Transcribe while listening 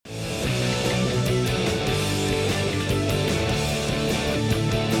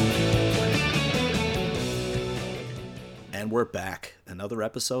And we're back. Another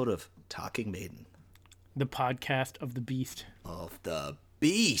episode of Talking Maiden. The podcast of the beast. Of the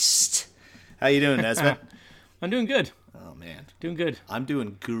beast. How you doing, Nesbitt? I'm doing good. Oh, man. Doing good. I'm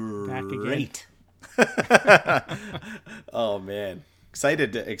doing great. Back again. Oh, man.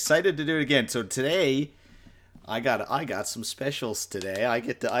 Excited to do it again. So today, I got some specials today. I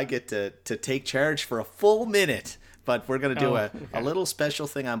get to take charge for a full minute. But we're going to do a little special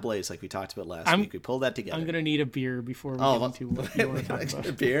thing on Blaze like we talked about last week. We pulled that together. I'm going to need a beer before we get into what you want to talk about.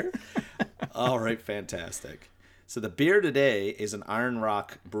 A beer? All right, fantastic. So the beer today is an Iron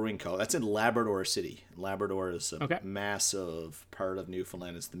Rock Brewing Co. That's in Labrador City. Labrador is a massive part of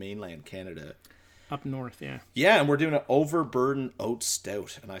Newfoundland. It's the mainland Canada. Up north, yeah. Yeah, and we're doing an Overburden Oat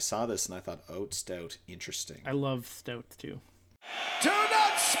Stout. And I saw this and I thought, Oat Stout, interesting. I love stouts too. Do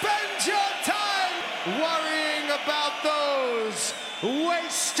not spend your time worrying about those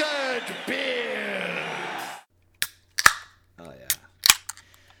wasted beers. Oh,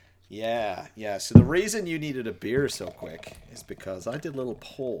 yeah. Yeah. So the reason you needed a beer so quick is because I did a little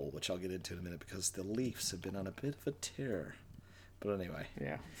poll, which I'll get into in a minute, because the Leafs have been on a bit of a tear. But anyway.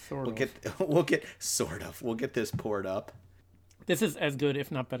 Yeah, We'll get this poured up. This is as good,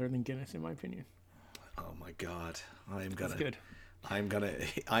 if not better, than Guinness, in my opinion. Oh my God. It's good. I'm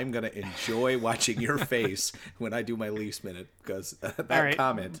gonna enjoy watching your face when I do my Leafs minute, because that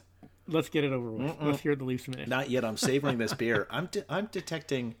comment. Let's get it over with. Let's hear the Leafs minute. Not yet. I'm savoring this beer. I'm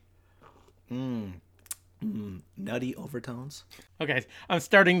detecting nutty overtones. Okay, I'm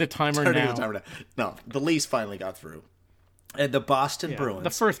starting the timer now. No, the Leafs finally got through. And the Boston Bruins.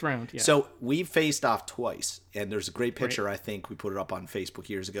 The first round, yeah. So we faced off twice. And there's a great picture, I think. We put it up on Facebook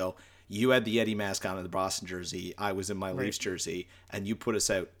years ago. You had the Yeti mask on in the Boston jersey. I was in my Leafs jersey. And you put us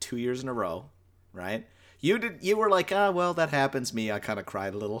out 2 years in a row, right? You were like, well, that happens. Me, I kind of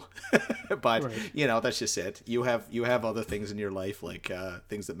cried a little. But, that's just it. You have other things in your life, like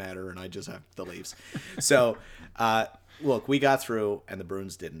things that matter, and I just have the Leafs. So, look, we got through, and the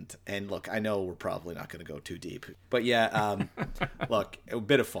Bruins didn't. And, look, I know we're probably not going to go too deep. But, look, a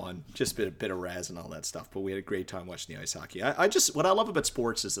bit of fun. Just a bit of razz and all that stuff. But we had a great time watching the ice hockey. What I love about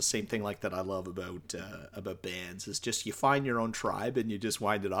sports is the same thing like that I love about bands. Is just you find your own tribe, and you just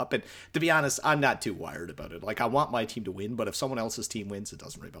wind it up. And, to be honest, I'm not too wired about it. Like, I want my team to win, but if someone else's team wins, it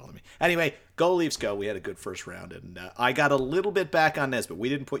doesn't really bother me. Anyway, go Leafs go. We had a good first round. And I got a little bit back on Nesbitt. We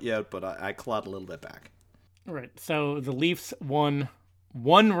didn't put you out, but I clawed a little bit back. All right, so the Leafs won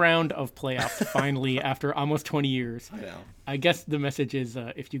one round of playoffs finally after almost 20 years. I know. I guess the message is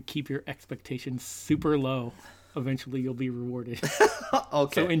if you keep your expectations super low, eventually you'll be rewarded.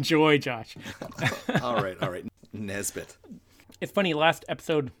 Okay. So enjoy, Josh. All right. Nesbitt. It's funny, last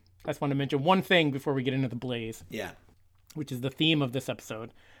episode, I just want to mention one thing before we get into the Blaze. Yeah. Which is the theme of this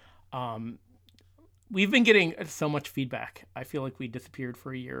episode. We've been getting so much feedback. I feel like we disappeared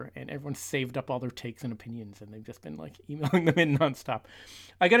for a year and everyone saved up all their takes and opinions and they've just been like emailing them in nonstop.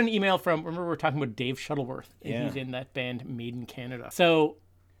 I got an email from, remember we were talking about Dave Shuttleworth, and he's in that band Maiden Canada. So,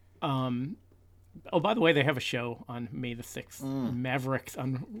 by the way, they have a show on May the 6th, Mavericks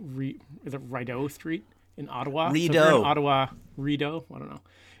on, is it Rideau Street in Ottawa? Rideau. So if you're in Ottawa, Rideau, I don't know.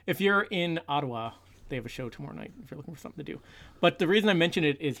 If you're in Ottawa, they have a show tomorrow night if you're looking for something to do. But the reason I mention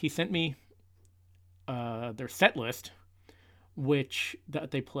it is he sent me their set list,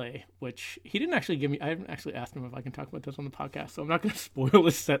 that they play, which he didn't actually give me. I haven't actually asked him if I can talk about this on the podcast, so I'm not going to spoil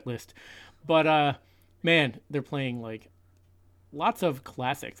his set list. But man, they're playing like lots of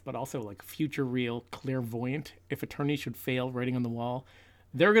classics, but also like Future Real, Clairvoyant, If Eternity Should Fail, Writing on the Wall.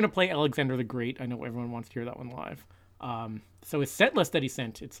 They're going to play Alexander the Great. I know everyone wants to hear that one live. So his set list that he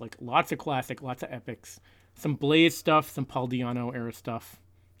sent, it's like lots of classic, lots of epics, some Blaze stuff, some Paul Di'Anno era stuff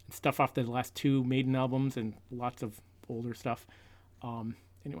off the last two Maiden albums, and lots of older stuff.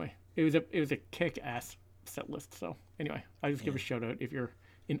 Anyway, it was a kick-ass set list. So anyway, I just give a shout out if you're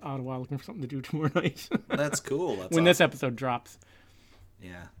in Ottawa looking for something to do tomorrow night. That's cool. When this episode drops.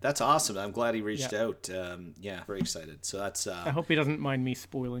 Yeah, that's awesome. I'm glad he reached out. Very excited. So that's. I hope he doesn't mind me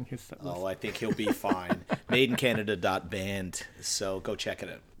spoiling his set list. Oh, I think he'll be fine. MaidenCanada.band. So go check it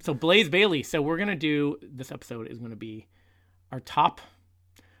out. So Blaze Bayley. So we're gonna do this episode is gonna be our top.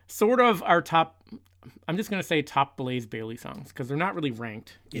 I'm just going to say top Blaze Bayley songs, because they're not really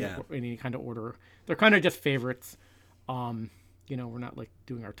ranked in any kind of order. They're kind of just favorites. We're not like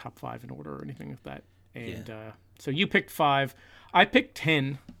doing our top 5 in order or anything like that. And so you picked 5. I picked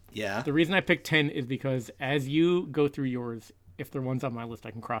 10. Yeah. The reason I picked 10 is because as you go through yours, if there are ones on my list,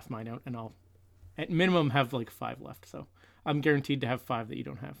 I can cross mine out, and I'll at minimum have like 5 left. So I'm guaranteed to have 5 that you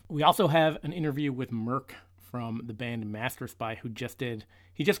don't have. We also have an interview with Merk from the band Master Spy,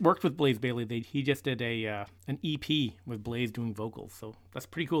 he just worked with Blaze Bayley. He just did an EP with Blaze doing vocals. So that's a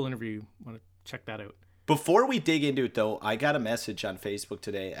pretty cool interview. Want to check that out. Before we dig into it, though, I got a message on Facebook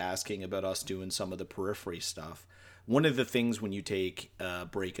today asking about us doing some of the periphery stuff. One of the things when you take a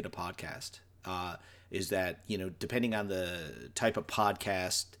break in a podcast is that, depending on the type of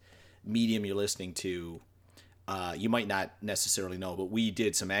podcast medium you're listening to, you might not necessarily know, but we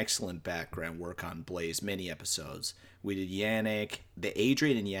did some excellent background work on Blaze, many episodes. We did Yannick. The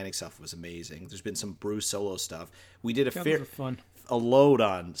Adrian and Yannick stuff was amazing. There's been some Bruce solo stuff. We did a load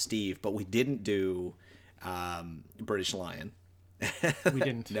on Steve, but we didn't do British Lion. We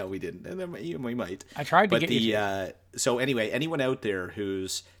didn't. No, we didn't. And then we might. I tried to get you. So anyway, anyone out there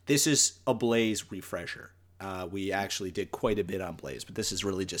this is a Blaze refresher. We actually did quite a bit on Blaze, but this is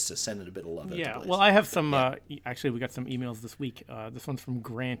really just to send it a bit of love out to Blaze. Well, I have some, actually we got some emails this week. This one's from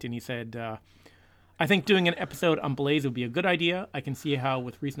Grant, and he said, I think doing an episode on Blaze would be a good idea. I can see how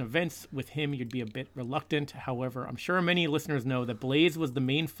with recent events with him, you'd be a bit reluctant. However, I'm sure many listeners know that Blaze was the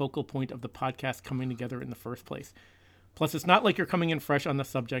main focal point of the podcast coming together in the first place. Plus, it's not like you're coming in fresh on the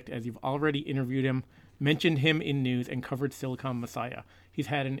subject, as you've already interviewed him, mentioned him in news, and covered Silicon Messiah. He's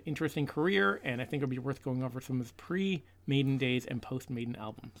had an interesting career, and I think it'll be worth going over some of his pre-Maiden days and post-Maiden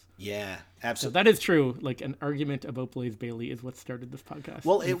albums. Yeah, absolutely. So that is true. Like, an argument about Blaze Bayley is what started this podcast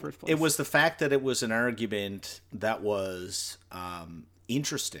in the first place. It was the fact that it was an argument that was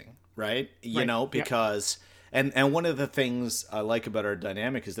interesting, right? Because... And one of the things I like about our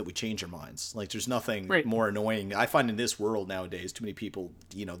dynamic is that we change our minds. Like, there's nothing more annoying. I find in this world nowadays, too many people,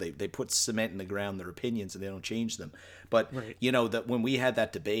 they put cement in the ground, their opinions, and they don't change them. But, that when we had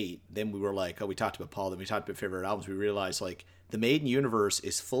that debate, then we were like, we talked about Paul, then we talked about favorite albums. We realized, like, the Maiden universe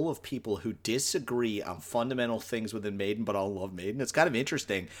is full of people who disagree on fundamental things within Maiden, but all love Maiden. It's kind of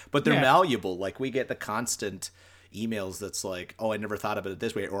interesting, but they're malleable. Like, we get the constant emails that's like, I never thought about it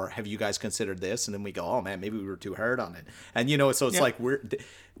this way, or have you guys considered this? And then we go, oh man, maybe we were too hard on it. And so it's like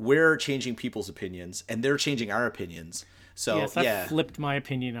we're changing people's opinions and they're changing our opinions. So I flipped my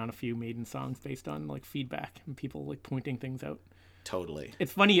opinion on a few Maiden songs based on like feedback and people like pointing things out. Totally.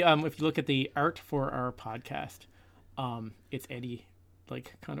 It's funny, if you look at the art for our podcast, it's Eddie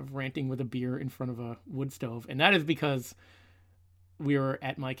like kind of ranting with a beer in front of a wood stove, and that is because we were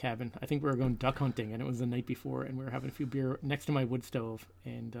at my cabin. I think we were going duck hunting, and it was the night before, and we were having a few beer next to my wood stove.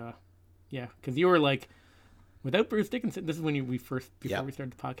 And because you were like, without Bruce Dickinson, this is when we started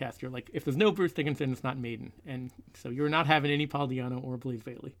the podcast, you're like, if there's no Bruce Dickinson, it's not Maiden. And so you were not having any Paul Di'Anno or Blaze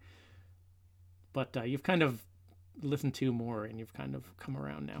Bayley. But you've kind of listened to more, and you've kind of come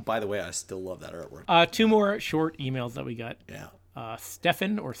around now. By the way, I still love that artwork. Two more short emails that we got. Yeah.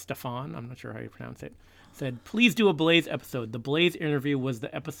 Stefan, I'm not sure how you pronounce it, said, please do a Blaze episode. The Blaze interview was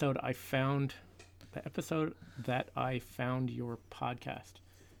the episode that I found your podcast.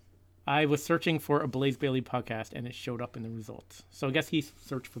 I was searching for a Blaze Bayley podcast, and it showed up in the results. So I guess he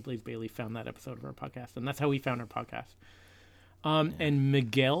searched for Blaze Bayley, found that episode of our podcast, and that's how we found our podcast. And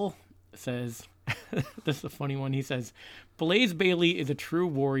Miguel says, this is a funny one. He says, Blaze Bayley is a true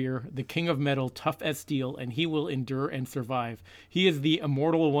warrior, the king of metal, tough as steel, and he will endure and survive. He is the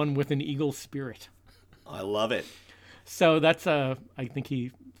immortal one with an eagle spirit. I love it. So that's I think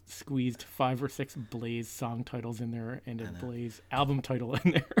he squeezed 5 or 6 Blaze song titles in there and a Blaze album title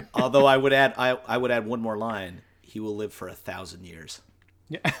in there. Although I would add one more line. He will live for 1,000 years.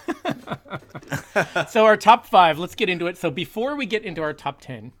 Yeah. So our top 5, let's get into it. So before we get into our top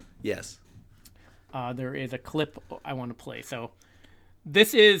 10. Yes. There is a clip I want to play. So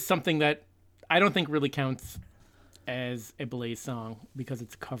this is something that I don't think really counts as a Blaze song because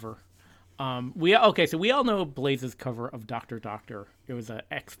it's a cover. So we all know Blaze's cover of Doctor Doctor. It was a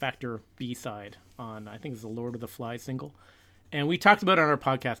X Factor B-side on, I think it's the Lord of the Flies single. And we talked about it on our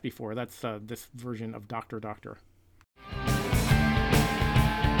podcast before. That's this version of Doctor Doctor.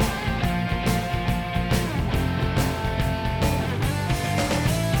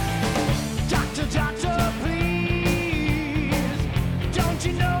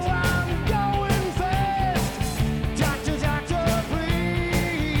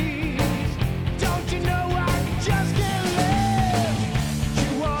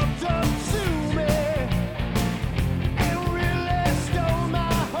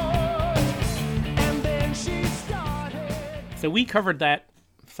 So we covered that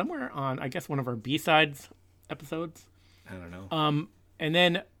somewhere on, I guess, one of our B-sides episodes. I don't know. And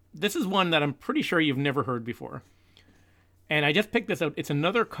then this is one that I'm pretty sure you've never heard before. And I just picked this out. It's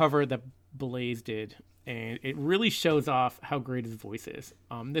another cover that Blaze did. And it really shows off how great his voice is.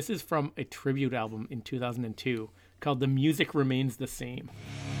 This is from a tribute album in 2002 called The Music Remains the Same.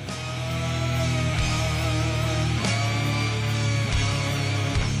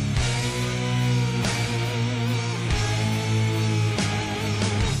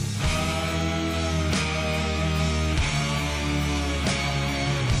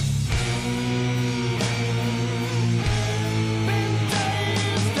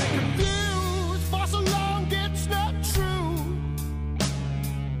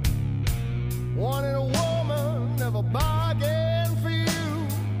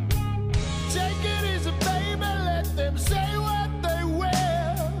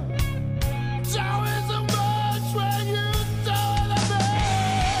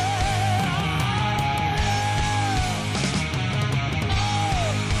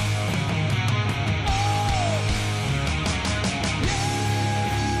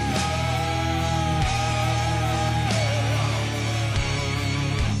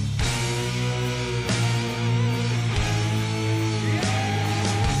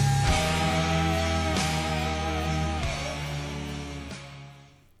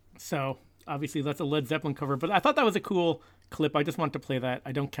 So obviously that's a Led Zeppelin cover, but I thought that was a cool clip. I just wanted to play that.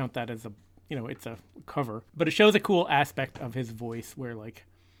 I don't count that as a, it's a cover, but it shows a cool aspect of his voice where like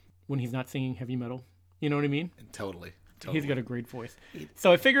when he's not singing heavy metal, you know what I mean? Totally. He's got a great voice.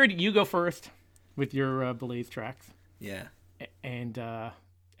 So I figured you go first with your Blaze tracks. Yeah. And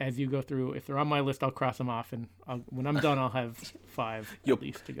as you go through, if they're on my list, I'll cross them off, and when I'm done, I'll have 5 at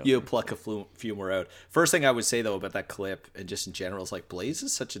least to go. You'll pluck a few more out. First thing I would say though about that clip, and just in general, is like Blaze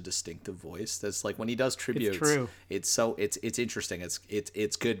is such a distinctive voice. That's like when he does tributes. It's true. It's interesting.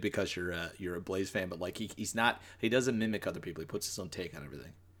 It's good because you're a Blaze fan, but like he doesn't mimic other people. He puts his own take on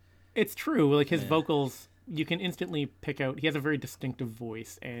everything. It's true. Like his vocals, you can instantly pick out. He has a very distinctive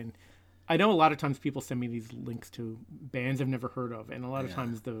voice, and I know a lot of times people send me these links to bands I've never heard of, and a lot of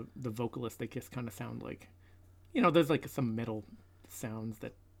times the vocalists, they just kind of sound like, there's like some metal sounds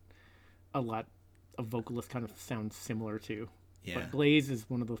that a lot of vocalists kind of sound similar to. Yeah. But Blaze is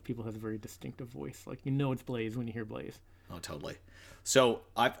one of those people who has a very distinctive voice. Like, it's Blaze when you hear Blaze. Oh, totally. So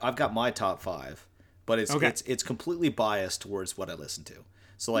I've got my top 5, but it's completely biased towards what I listen to.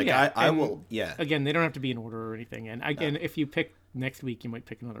 So like I will. Again, they don't have to be in order or anything. And again, if you pick next week, you might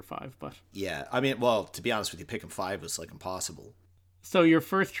pick another 5. But yeah, I mean, well, to be honest with you, picking 5 is like impossible. So your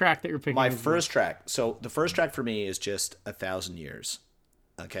first track that you're picking. My first track. So the first track for me is just 1,000 Years.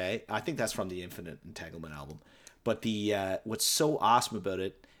 Okay, I think that's from the Infinite Entanglement album. But the what's so awesome about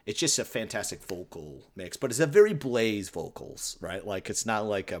it, it's just a fantastic vocal mix. But it's a very Blaze vocals, right? Like it's not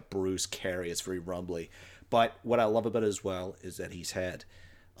like a Bruce Carey. It's very rumbly. But what I love about it as well is that he's had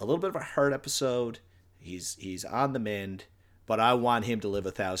a little bit of a hard episode. He's on the mend, but I want him to live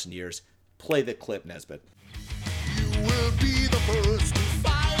 1,000 years. Play the clip, Nesbitt. You will be the first to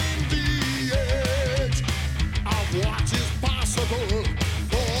find the edge of what is possible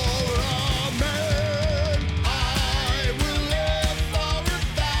for a man. I will live for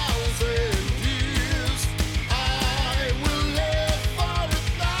 1,000 years. I will live for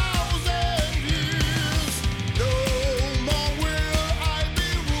 1,000 years. No more will I be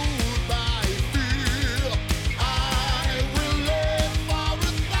ruled by fear. I will live for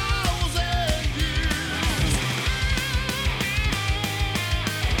 1,000 years.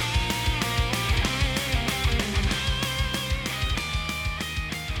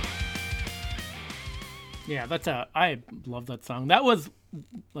 Yeah, I love that song. That was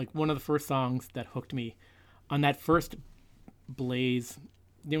like one of the first songs that hooked me on that first Blaze.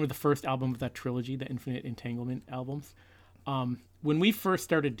 They were the first album of that trilogy, the Infinite Entanglement albums. When we first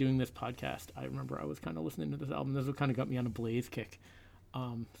started doing this podcast, I remember I was kind of listening to this album. This is what kind of got me on a Blaze kick.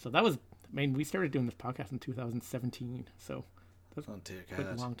 So that was, we started doing this podcast in 2017. So that's a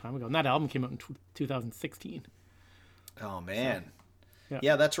long time ago. And that album came out in 2016. Oh, man. So,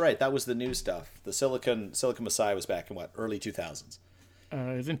 yeah, that's right. That was the new stuff. The Silicon Messiah was back in early 2000s?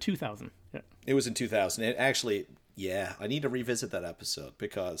 It was in 2000. Yeah. It was in 2000. It actually, I need to revisit that episode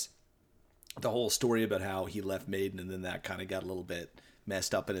because the whole story about how he left Maiden and then that kind of got a little bit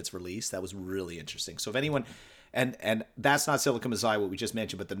messed up in its release. That was really interesting. So if anyone, and that's not Silicon Messiah, what we just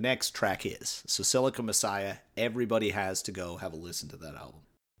mentioned, but the next track is. So Silicon Messiah, everybody has to go have a listen to that album.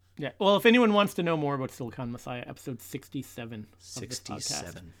 Yeah. Well, if anyone wants to know more about Silicon Messiah, episode 67 of this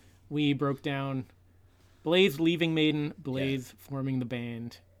podcast, we broke down Blaze leaving Maiden, Blaze forming the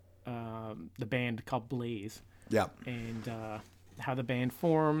band called Blaze. Yeah. And how the band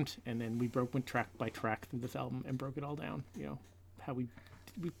formed, and then we went track by track through this album and broke it all down. How we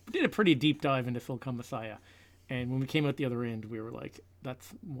did a pretty deep dive into Silicon Messiah. And when we came out the other end, we were like, that's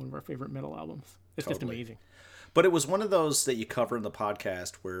one of our favorite metal albums. It's just amazing. But it was one of those that you cover in the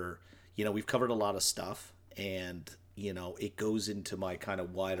podcast where, we've covered a lot of stuff and, it goes into my kind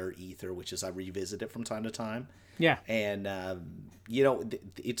of wider ether, which is I revisit it from time to time. Yeah. And,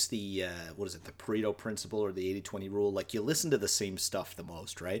 it's the, the Pareto principle or the 80-20 rule. Like you listen to the same stuff the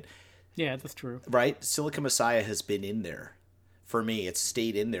most, right? Yeah, that's true. Right? Silicon Messiah has been in there. For me, it's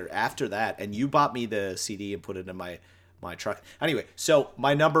stayed in there after that. And you bought me the CD and put it in my truck. Anyway, so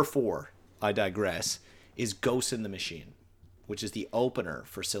my number 4, I digress, is Ghost in the Machine, which is the opener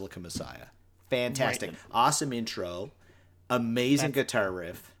for Silicon Messiah. Fantastic. Right. Awesome intro. Amazing guitar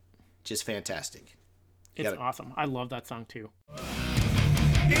riff. Just fantastic. It's awesome. I love that song too.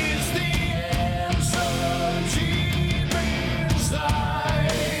 Is the answer deep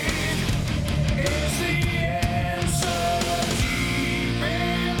inside? Is the answer deep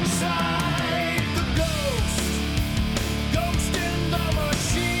inside? The ghost in the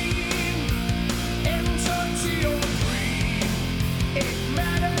machine. Enter to your dream. It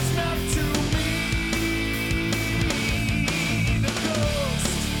matters not to me. The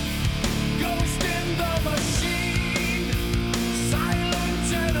ghost in the machine.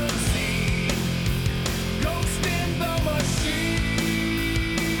 Silent and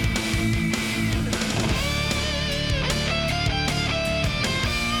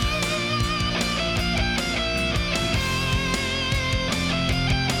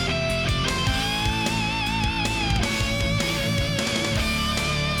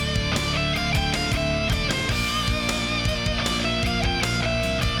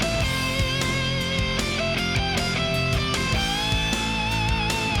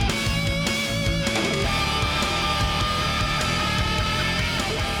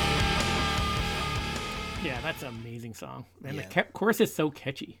amazing song. And Yeah. the chorus is so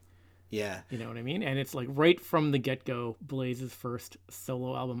catchy. Yeah. You know what I mean? And it's like right from the get-go, Blaze's first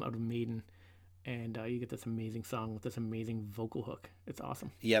solo album out of Maiden. And you get this amazing song with this amazing vocal hook. It's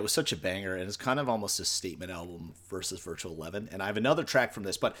awesome. Yeah, it was such a banger, and it's kind of almost a statement album versus Virtual 11. And I have another track from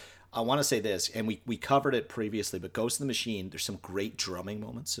this, but I want to say this, and we covered it previously, but Ghost in the Machine, there's some great drumming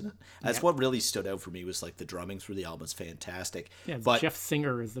moments in it. That's what really stood out for me, was like the drumming through the album is fantastic. Yeah, but Jeff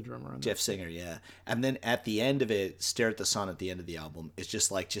Singer is the drummer on that. Jeff Singer, yeah. And then at the end of it, Stare at the Sun at the end of the album, it's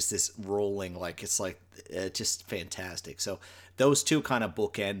just this rolling, like it's like just fantastic. So those two kind of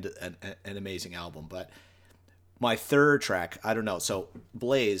bookend an amazing album. But my third track, I don't know. So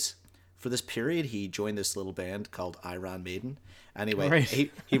Blaze, for this period, he joined this little band called Iron Maiden. Anyway,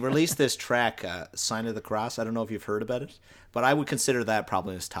 Right. he released this track, Sign of the Cross. I don't know if you've heard about it, but I would consider that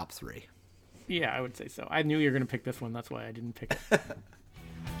probably his top 3. Yeah, I would say so. I knew you were going to pick this one. That's why I didn't pick it. The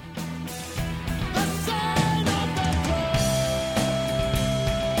sign of the cross,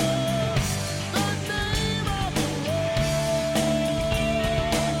 the name of the rose,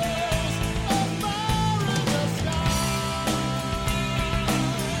 a fire in the sky.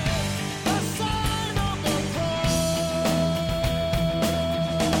 The sign of the cross.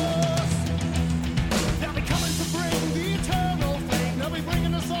 They'll be coming to bring the eternal flame. They'll be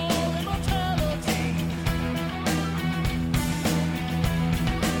bringing us all immortality.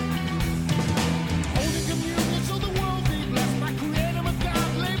 Holding communion so the world be blessed. My creator with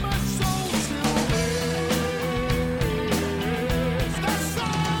God, lay my soul to rest. The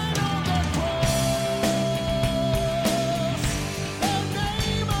sign of the cross, the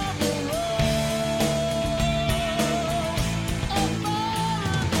name of the rose, a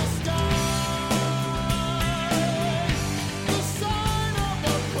fire in the sky. The sign of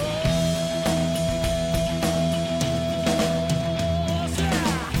the cross,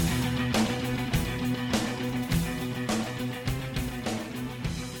 yeah.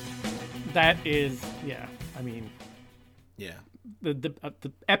 That is, yeah, I mean, Yeah.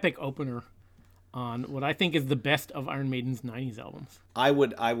 the epic opener on what I think is the best of Iron Maiden's 90s albums. I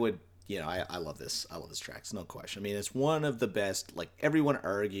would, I love this. I love this track. It's no question. I mean, it's one of the best. Like, everyone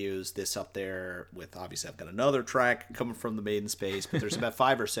argues this up there with, obviously, I've got another track coming from the Maiden space, but there's about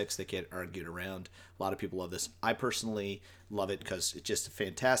 5 or 6 that get argued around. A lot of people love this. I personally love it because it's just a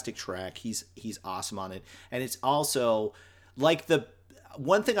fantastic track. He's awesome on it. And it's also, like, the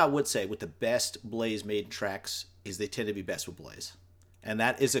one thing I would say with the best Blaze Maiden tracks is they tend to be best with Blaze. And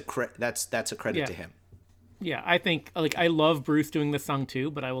that is that's a credit Yeah. to him. Yeah, I think, like, I love Bruce doing this song too,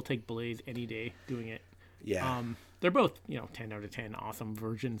 but I will take Blaze any day doing it. Yeah. They're both, 10 out of 10 awesome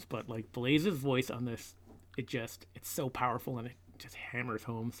versions, but like Blaze's voice on this, it's so powerful and it just hammers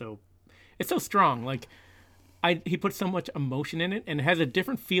home. So it's so strong. Like, he puts so much emotion in it, and it has a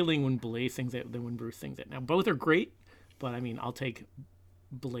different feeling when Blaze sings it than when Bruce sings it. Now, both are great, but I mean, I'll take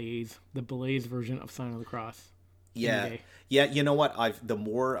Blaze, the Blaze version of Sign of the Cross. Yeah, day. yeah. You know what?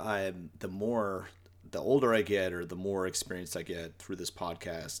 The older I get, or the more experience I get through this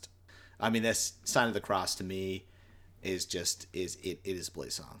podcast, I mean, this Sign of the Cross to me is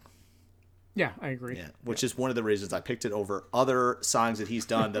Blaze song. Yeah, I agree. Yeah, which is one of the reasons I picked it over other songs that he's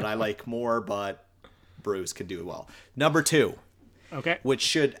done that I like more, but Bruce can do it well. Number 2, Okay. which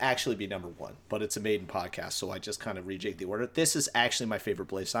should actually be number 1, but it's a Maiden podcast, so I just kind of rejig the order. This is actually my favorite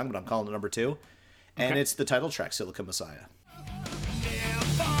Blaze song, but I'm calling it number 2, and Okay. it's the title track, Silicon Messiah.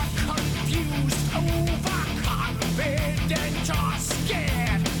 Never confused, overconfident or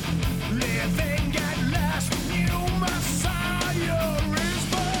scared. Living at last, new Messiah is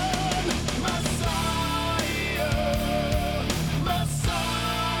born. Messiah,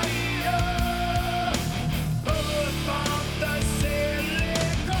 Messiah. Earth of the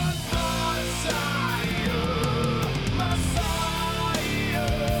silicon Messiah. Messiah,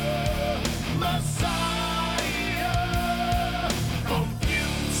 Messiah.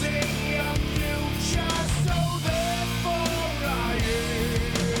 Confusing your future, so therefore I am.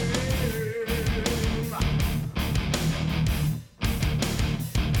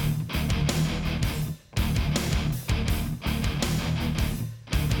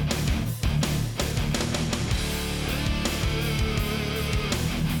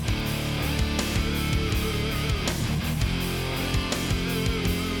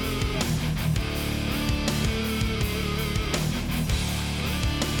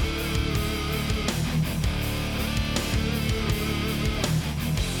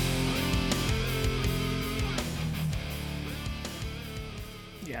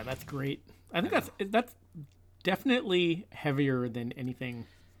 Yeah, that's great. I think that's definitely heavier than anything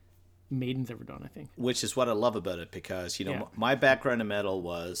Maiden's ever done, I think. Which is what I love about it, because, you know, Yeah. my background in metal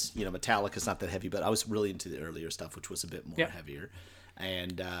was, you know, Metallica's not that heavy, but I was really into the earlier stuff, which was a bit more Yeah. heavier.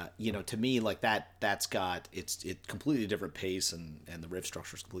 And, you know, to me, like that's got, it's completely different pace, and the riff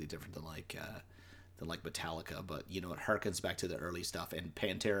structure is completely different than like Metallica. But, you know, it harkens back to the early stuff, and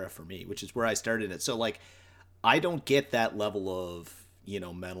Pantera for me, which is where I started it. So, like, I don't get that level of, you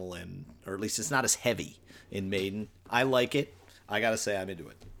know, metal, or at least it's not as heavy in Maiden. I like it. I gotta say, I'm into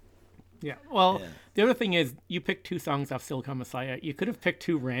it. Yeah. Well, Yeah. the other thing is, you picked 2 songs off Silicon Messiah. You could have picked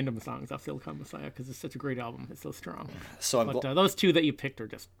 2 random songs off Silicon Messiah, because it's such a great album. It's so strong. So But those 2 that you picked are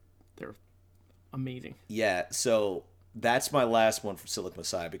they're amazing. Yeah, so that's my last one from Silicon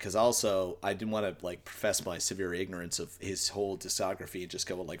Messiah, because also I didn't want to like profess my severe ignorance of his whole discography and just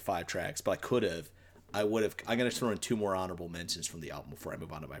go with like 5 tracks, but I would have. I'm going to throw in 2 more honorable mentions from the album before I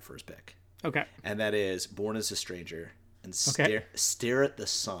move on to my first pick. Okay. And that is Born as a Stranger and Okay. Stare at the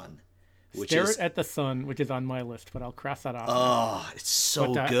Sun, which Stare is at the Sun, which is on my list, but I'll cross that off. oh, it's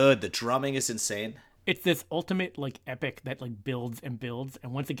so But, good. The drumming is insane. It's this ultimate like epic that like builds and builds,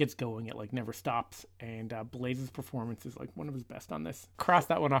 and once it gets going, it like never stops. And Blaze's performance is like one of his best on this. Cross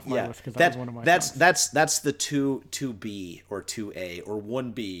that one off my list, because that was one of my songs. That's the 2B or 2A or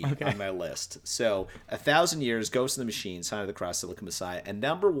 1B on my list. So 1,000 Years, Ghost in the Machine, Sign of the Cross, Silicon Messiah, and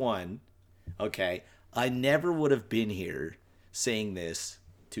number 1. Okay, I never would have been here saying this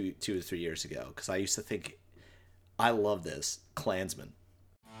 2 or 3 years ago, because I used to think I love this. Klansman.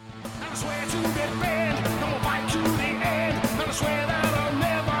 I swear to defend, and we'll fight to the end. And I swear that I'll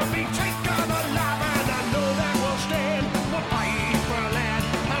never be taken alive, and I know that we'll stand. We'll fight for land.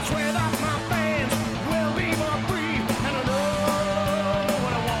 I swear that my fans will be more free, and I know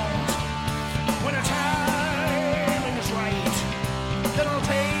what I want. When the timing is right, then I'll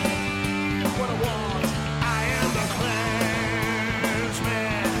take what I want. I am the Klansman.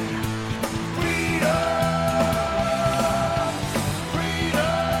 Freedom.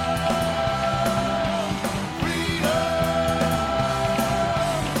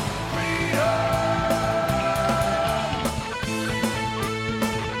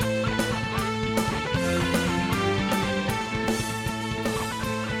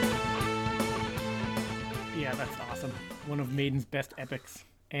 Yeah, that's awesome. One of Maiden's best epics.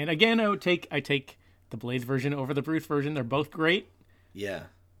 And again, I take the Blaze version over the Bruce version. They're both great. Yeah.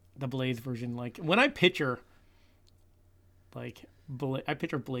 The Blaze version, like when I picture, like I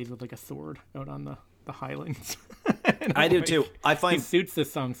picture Blaze with like a sword out on the Highlands. I do too. I He find suits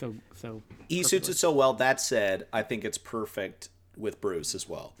this song so. he suits it so well. That said, I think it's perfect with Bruce as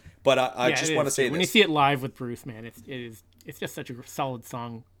well. But I Yeah, just it want to is. say When this. you see it live with Bruce, man, it's just such a solid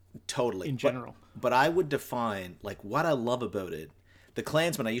song. Totally. in general. But I would define like what I love about it. The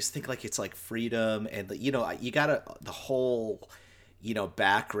Klansman, I used to think like it's like freedom, and you know, you gotta the whole, you know,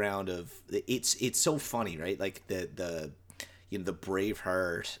 background of it's so funny, right? Like the you know, the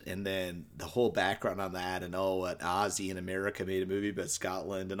Braveheart, and then the whole background on that, and what Ozzy in America made a movie about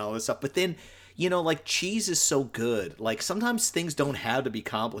Scotland and all this stuff. But then, you know, like cheese is so good. Like sometimes things don't have to be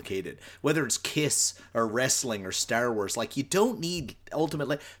complicated, whether it's Kiss or wrestling or Star Wars. Like you don't need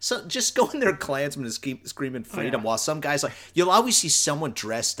ultimately. So just go in there, Klansman, and screaming freedom, while some guys like you'll always see someone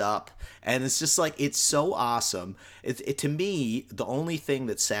dressed up, and it's just like it's so awesome. It to me, the only thing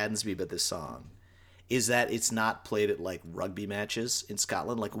that saddens me about this song is that it's not played at like rugby matches in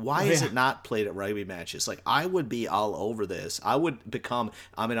Scotland. Like, why is it not played at rugby matches? Like, I would be all over this. I'm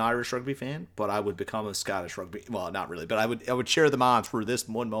an Irish rugby fan, but I would become a Scottish rugby. Well, not really, but I would cheer them on for this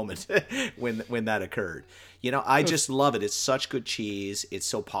one moment when that occurred. You know, I just love it. It's such good cheese. It's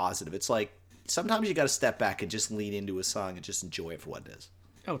so positive. It's like sometimes you got to step back and just lean into a song and just enjoy it for what it is.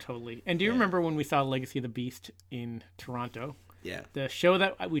 Oh, totally. And do you remember when we saw Legacy of the Beast in Toronto? Yeah. The show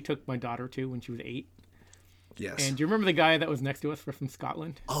that we took my daughter to when she was 8. Yes. And do you remember the guy that was next to us from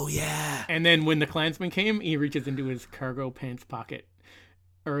Scotland? Oh, yeah. And then when the Klansman came, he reaches into his cargo pants pocket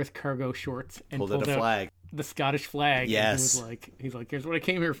or his cargo shorts and Pulled out pulled a flag. the Scottish flag. Yes. And he's like, here's what I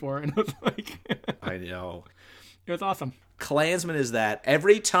came here for. And I was like, I know. it was awesome. Klansman is that.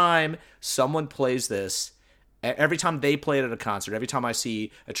 Every time someone plays this, every time they play it at a concert, every time I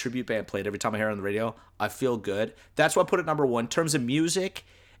see a tribute band played, every time I hear it on the radio, I feel good. That's why I put it number 1. In terms of music,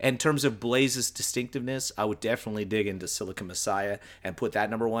 in terms of Blaze's distinctiveness, I would definitely dig into Silicon Messiah and put that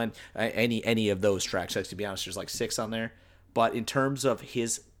number 1. Any of those tracks, to be honest, there's like 6 on there. But in terms of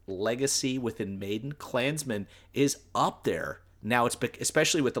his legacy within Maiden, Klansman is up there. Now, it's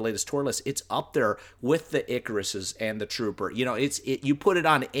especially with the latest tour list, it's up there with the Icaruses and the Trooper. You know, you put it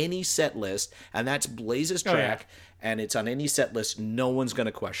on any set list, and that's Blaze's track, and it's on any set list. No one's going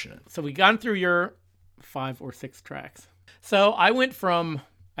to question it. So we gone through your 5 or 6 tracks. So I went from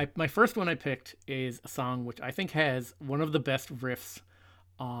My first one I picked is a song which I think has one of the best riffs,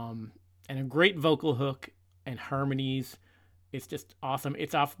 and a great vocal hook and harmonies. It's just awesome.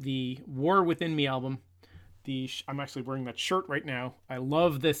 It's off the War Within Me album. I'm actually wearing that shirt right now. I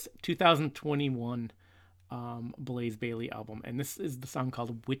love this 2021 Blaze Bayley album, and this is the song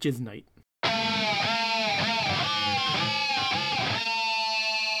called Witch's Night.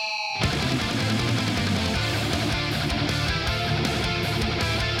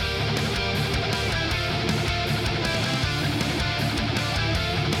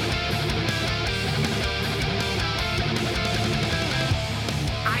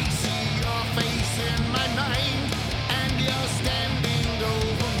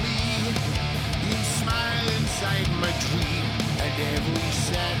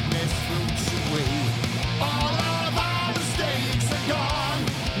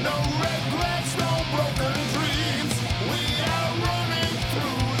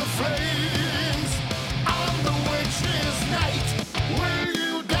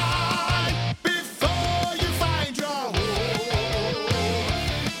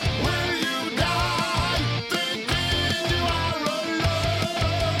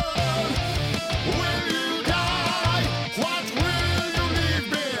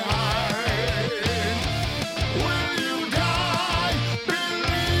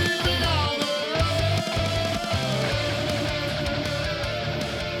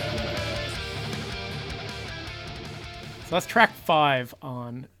 So that's track 5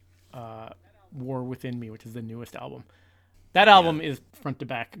 on War Within Me, which is the newest album. That album is front to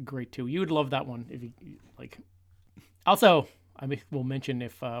back great too. You would love that one if you like. Also, we'll mention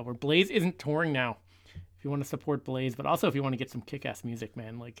if where Blaze isn't touring now, if you want to support Blaze, but also if you want to get some kick-ass music,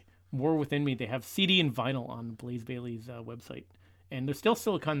 man, like War Within Me, they have CD and vinyl on Blaze Bayley's website, and there's still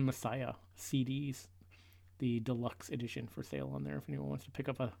Silicon Messiah CDs, the deluxe edition for sale on there. If anyone wants to pick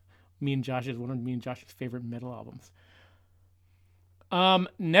up one of me and Josh's favorite metal albums.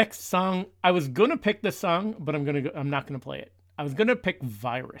 Next song, I was gonna pick this song, but I'm not gonna play it. I was gonna pick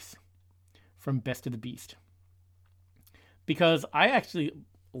Virus from Best of the Beast, because I actually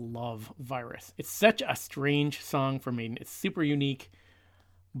love Virus. It's such a strange song for Maiden. It's super unique,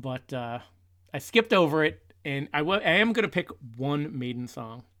 but I skipped over it, and I am gonna pick one Maiden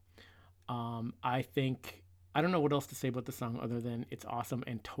song. I don't know what else to say about the song other than it's awesome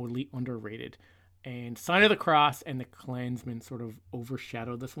and totally underrated. And Sign of the Cross and the Klansman sort of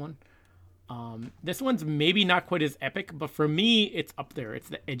overshadow this one. This one's maybe not quite as epic, but for me, it's up there. It's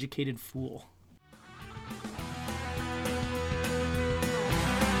The Educated Fool.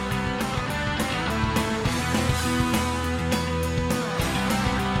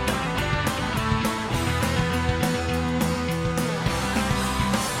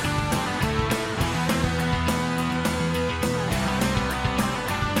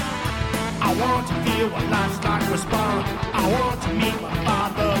 I want to feel what life's like, respond. I want to meet my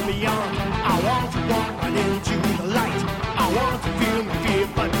father beyond. I want to walk right into the light. I want to feel no fear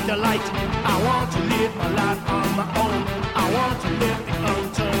but delight. I want to live my life on my own. I want to live the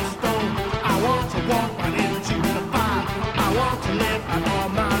unturned stone. I want to walk right into the fire. I want to live out all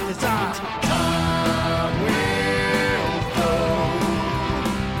my desires. Time will go,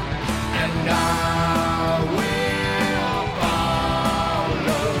 and I will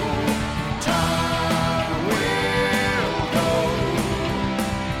follow. Time will go,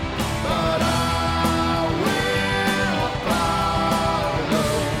 but I will follow.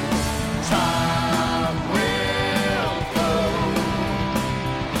 Time will go,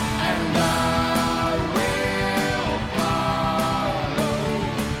 and I will follow.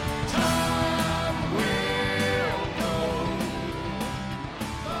 Time will go,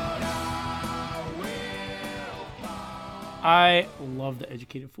 but I will follow. I love The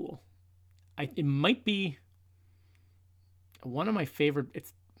Educated Fool. It might be one of my favorite.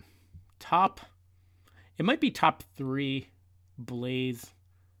 It might be top 3 Blaze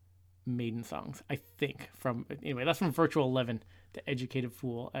Maiden songs, I think. Anyway, that's from Virtual 11, The Educated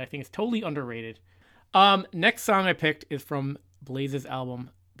Fool. I think it's totally underrated. Next song I picked is from Blaze's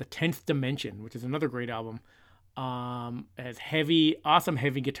album, The 10th Dimension, which is another great album. It has awesome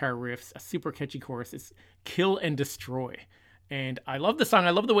heavy guitar riffs, a super catchy chorus. It's Kill and Destroy. And I love the song.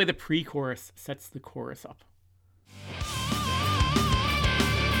 I love the way the pre-chorus sets the chorus up.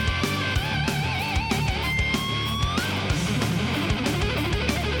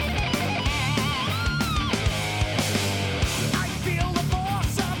 I feel the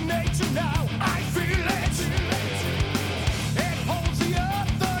force of nature now. I feel it. It holds the earth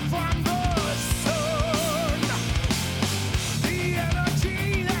from the sun. The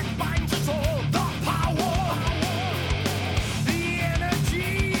energy that binds us all. The power. The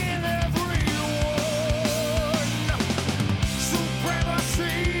energy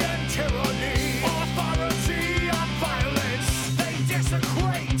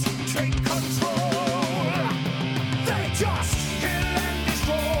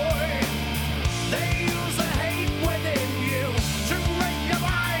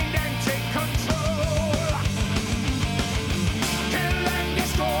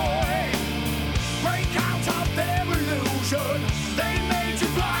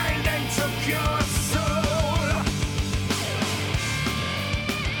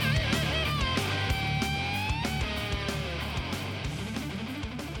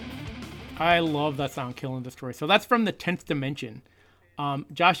I love that song, Kill and Destroy. So that's from the 10th Dimension.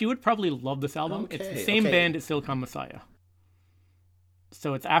 Josh, you would probably love this album. It's the same band as Silicon Messiah.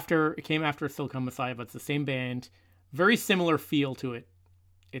 So it came after Silicon Messiah, but it's the same band. Very similar feel to it.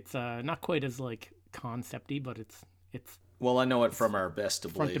 It's not quite as like concepty, but it's. Well, I know it from our Best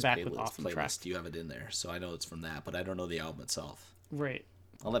of Blaze with awesome playlist. tracks. You have it in there, so I know it's from that, but I don't know the album itself. Right.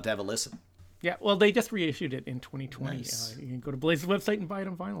 I'll have to have a listen. Yeah, well, they just reissued it in 2020. Nice. You can go to Blaze's website and buy it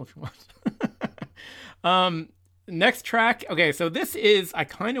on vinyl if you want. Next track. Okay, so this is, I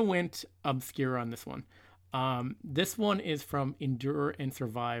kind of went obscure on this one. This one is from Endure and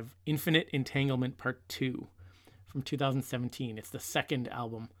Survive, Infinite Entanglement Part 2 from 2017. It's the second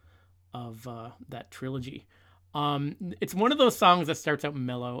album of that trilogy. It's one of those songs that starts out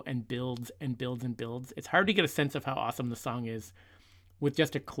mellow and builds and builds and builds. It's hard to get a sense of how awesome the song is with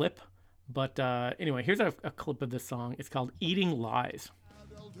just a clip. But anyway, here's a clip of this song. It's called Eating Lies.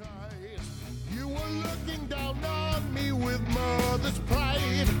 You were looking down on me with mother's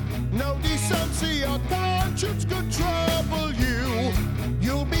pride. No decency or conscience could trouble you.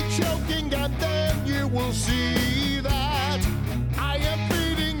 You'll be choking and then you will see that I am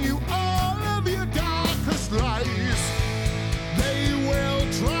feeding you all of your darkest lies. They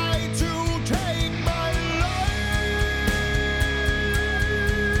will try to take my life.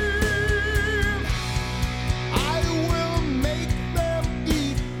 I will make them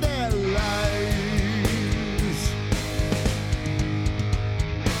eat their lives.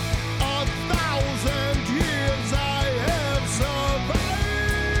 1,000 years I have survived.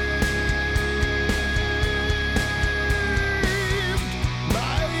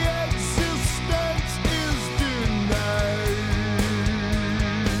 My existence is denied.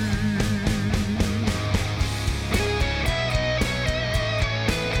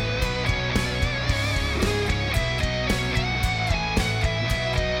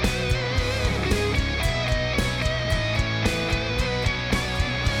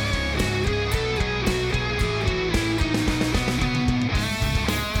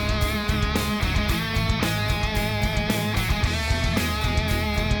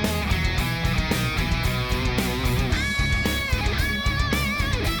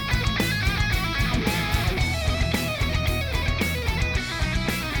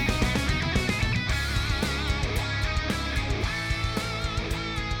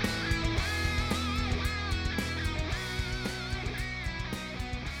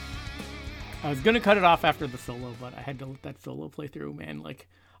 I was gonna cut it off after the solo, but I had to let that solo play through, man. Like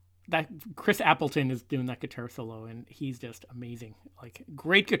that, Chris Appleton is doing that guitar solo, and he's just amazing. Like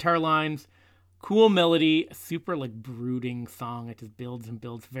great guitar lines, cool melody, super like brooding song. It just builds and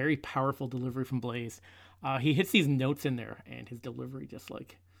builds. Very powerful delivery from Blaze. He hits these notes in there, and his delivery just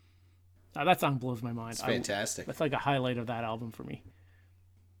like that song blows my mind. It's fantastic. That's like a highlight of that album for me.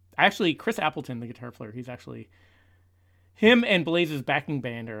 Actually, Chris Appleton, the guitar player, he's actually. Him and Blaze's backing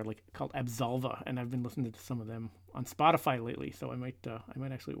band are like called Absolva, and I've been listening to some of them on Spotify lately. So I might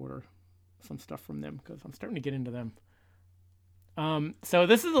actually order some stuff from them because I'm starting to get into them. So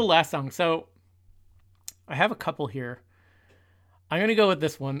this is the last song. So I have a couple here. I'm gonna go with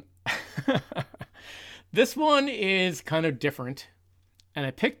this one. This one is kind of different, and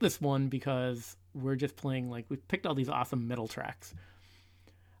I picked this one because we're just playing like we picked all these awesome metal tracks.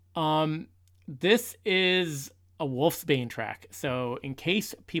 This is a Wolfsbane track. So in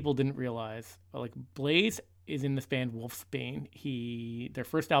case people didn't realize, like Blaze is in this band Wolfsbane. Their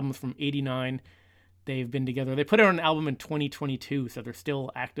first album was from '89. They've been together. They put out an album in 2022, so they're still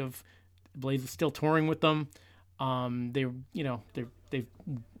active. Blaze is still touring with them. They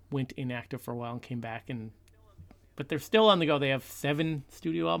went inactive for a while and came back, but they're still on the go. They have 7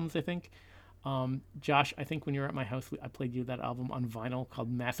 studio albums, I think. Josh, I think when you were at my house, I played you that album on vinyl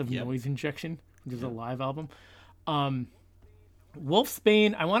called Massive Noise Injection, which is a live album.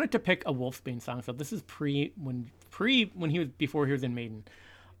 Wolfsbane, I wanted to pick a Wolfsbane song, so this is before he was in Maiden.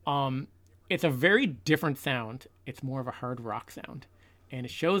 It's a very different sound. It's more of a hard rock sound, and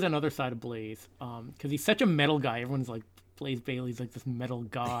it shows another side of Blaze because he's such a metal guy. Everyone's like Blaze Bayley's like this metal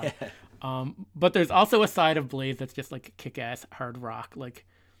god, but there's also a side of Blaze that's just like kick-ass hard rock, like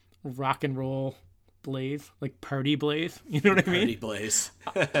rock and roll Blaze, like party Blaze. You know what I mean? Party Blaze.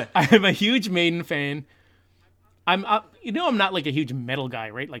 I'm a huge Maiden fan. I'm not like a huge metal guy,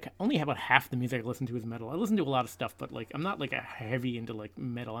 right? Like only about half the music I listen to is metal. I listen to a lot of stuff, but like I'm not like a heavy into like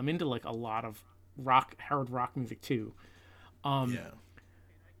metal. I'm into like a lot of hard rock music too. And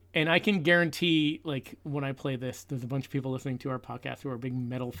I can guarantee, like when I play this, there's a bunch of people listening to our podcast who are big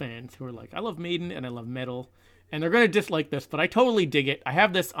metal fans who are like, I love Maiden and I love metal, and they're gonna dislike this, but I totally dig it. I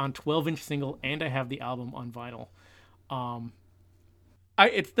have this on 12-inch single and I have the album on vinyl.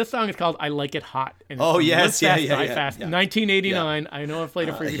 This song is called "I Like It Hot." And it's Oh, yes, Live yeah, Fast, yeah, Die yeah, Fast, yeah. 1989. I know I've played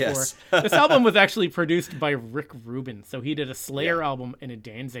it for you before. Yes. This album was actually produced by Rick Rubin. So he did a Slayer album and a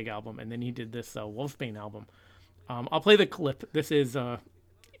Danzig album, and then he did this Wolfsbane album. I'll play the clip. This is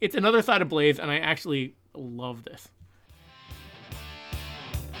it's another side of Blaze, and I actually love this.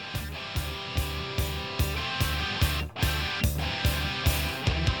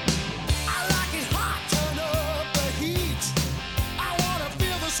 I like it hot, turn up the heat. I wanna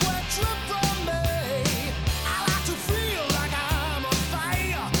feel the sweat drip from me. I like to feel like I'm on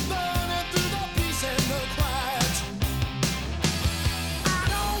fire, burning through the peace and the quiet. I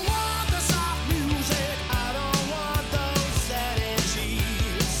don't want the soft music, I don't want those sad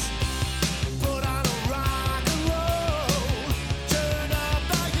energies. Put on a rock and roll, turn up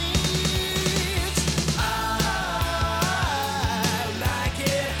the heat. I like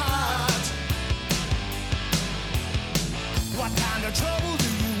it hot. What kind of trouble do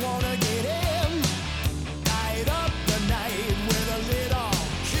you wanna get in? Light up the night with a little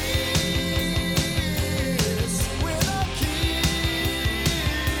kiss, with a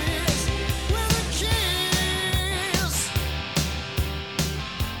kiss, with a kiss.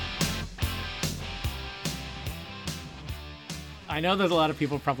 I know there's a lot of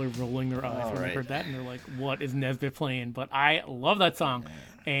people probably rolling their eyes when they right. heard that, and they're like, "What is Nesbitt playing?" But I love that song,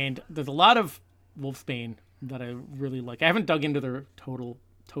 and there's a lot of Wolfsbane that I really like. I haven't dug into their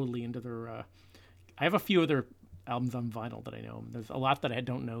totally into their. I have a few of their albums on vinyl that I know. There's a lot that I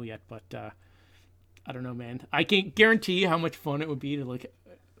don't know yet, but I don't know, man. I can't guarantee how much fun it would be to like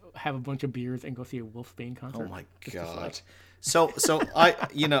have a bunch of beers and go see a Wolfsbane concert. Oh my Just god. So I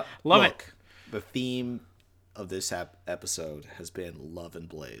Love look, the theme of this episode has been love and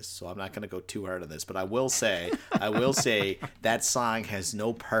Blaze. So I'm not going to go too hard on this, but I will say that song has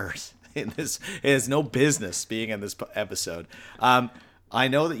no part in this. It has no business being in this episode. I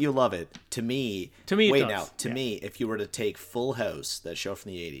know that you love it. To me, it wait does. now. To me, if you were to take Full House, that show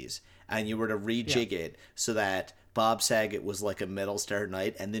from the 80s, and you were to rejig it so that Bob Saget was like a metal star at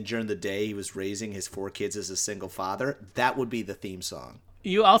night, and then during the day he was raising his 4 kids as a single father, that would be the theme song.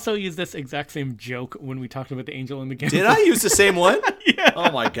 You also used this exact same joke when we talked about the Angel and the Gambler. Did I use the same one? Yeah.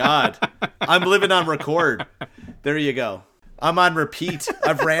 Oh my god. I'm living on record. There you go. I'm on repeat.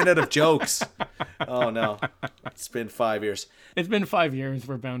 I've ran out of jokes. Oh no. It's been 5 years. It's been 5 years.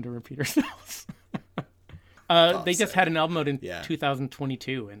 We're bound to repeat ourselves. They just had an album out in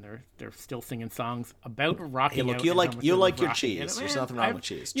 2022, and they're still singing songs about rocking Hey, look, out. you and like how much you they like love your rocking. cheese. And, There's man, nothing wrong with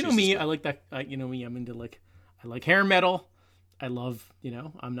cheese. You know Cheese me. is good. I like that. You know me. I'm into I like hair metal. I love.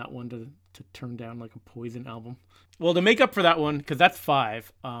 I'm not one to turn down like a Poison album. Well, to make up for that one, because that's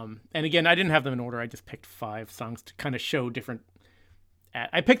 5. And again, I didn't have them in order. I just picked 5 songs to kind of show different.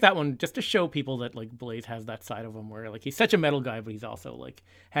 I picked that one just to show people that like Blaze has that side of him where like he's such a metal guy, but he's also like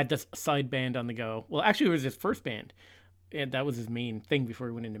had this side band on the go. Well, actually, it was his first band, and that was his main thing before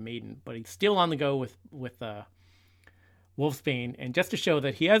he went into Maiden. But he's still on the go with Wolfsbane, and just to show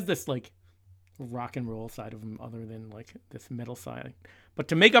that he has this like rock and roll side of him other than like this metal side. But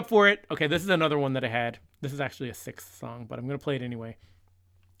to make up for it, okay, this is another one that I had. This is actually a 6th song, but I'm gonna play it anyway.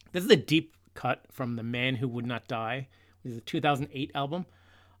 This is a deep cut from The Man Who Would Not Die. This is a 2008 album.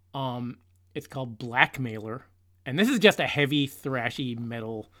 It's called Blackmailer, and this is just a heavy, thrashy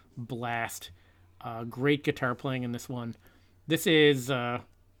metal blast. Great guitar playing in this one. This is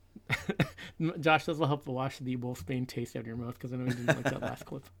Josh. This will help wash the Wolfsbane taste out of your mouth because I know you didn't like that last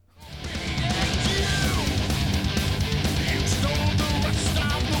clip. You stole the rest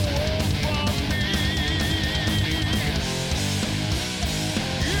of the world from me.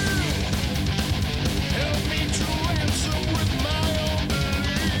 You helped me to ransom with my own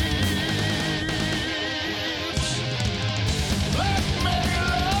beliefs. Blackmailer.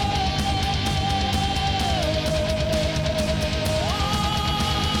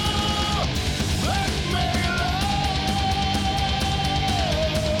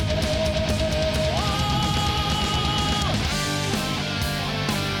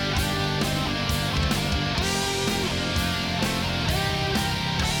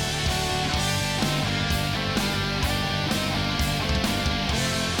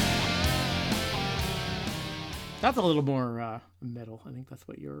 That's a little more metal. I think that's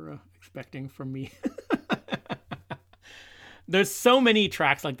what you're expecting from me. There's so many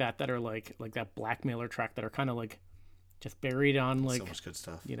tracks like that are like that Blackmailer track that are kind of like just buried on like So much good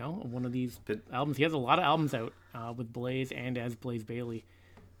stuff. one of these albums. He has a lot of albums out with Blaze and as Blaze Bayley.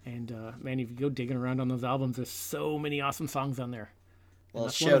 And man, if you go digging around on those albums, there's so many awesome songs on there. Well,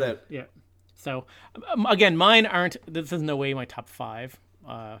 That's one shout of out. them. Yeah. So again, mine aren't. This is no way my top 5.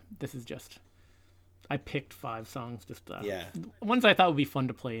 This is just. I picked 5 songs, just Yeah. ones I thought would be fun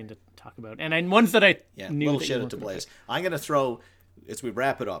to play and to talk about, and ones that I knew. Little that shout you out to weren't gonna Blaze. I'm gonna throw, as we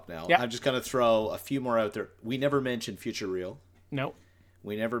wrap it up now. Yeah. I'm just gonna throw a few more out there. We never mentioned Future Real. pick. No,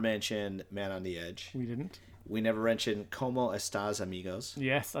 We never mentioned Man on the Edge. we didn't. We never mentioned Como Estás Amigos.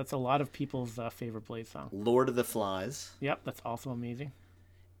 Yes, that's a lot of people's favorite Blaze song. Lord of the Flies. Yep, that's also amazing.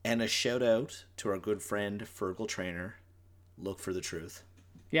 And a shout out to our good friend Fergal Trainer. Look for the Truth.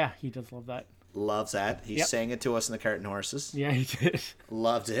 Yeah, he does love that. Loves that. He Yep. sang it to us in the Cart and Horses. Yeah, he did.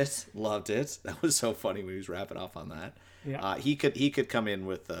 Loved it. Loved it. That was so funny when he was wrapping off on that. Yeah. He could come in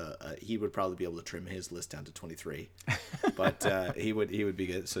with he would probably be able to trim his list down to 23, but he would be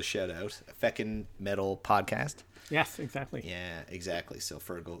good. So shout out Feckin' Metal Podcast. Yes, exactly. Yeah, exactly. So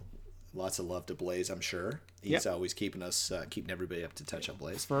Fergal, lots of love to Blaze. I'm sure he's always keeping everybody up to touch on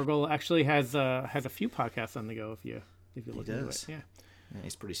Blaze. Fergal actually has a few podcasts on the go if you look into does. it. Yeah. Yeah,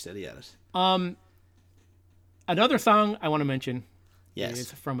 he's pretty steady at it. Another song I want to mention Yes.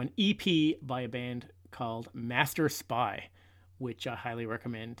 is from an EP by a band called Master Spy, which I highly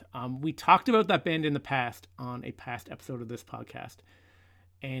recommend. We talked about that band in the past on a past episode of this podcast,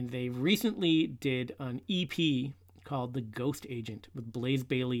 and they recently did an EP called The Ghost Agent with Blaze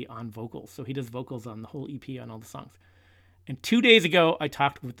Bayley on vocals. So he does vocals on the whole EP on all the songs. And 2 days ago, I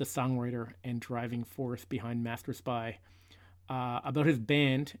talked with the songwriter and driving force behind Master Spy about his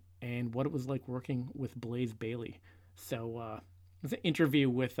band and what it was like working with Blaze Bayley. So it was an interview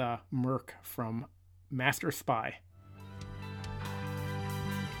with Merk from Master Spy.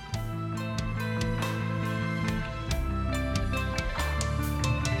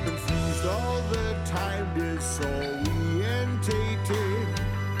 Confused all the time, disorientated.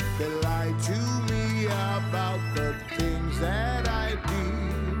 They lied to me about the things that I did.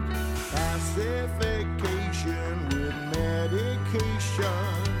 Pacification with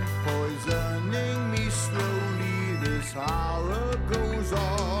medication, poisoning me slowly. This horror goes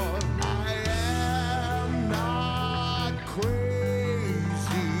on. I am not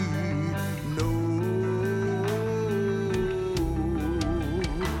crazy, no.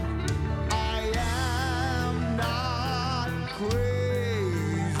 I am not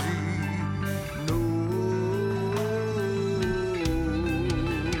crazy, no.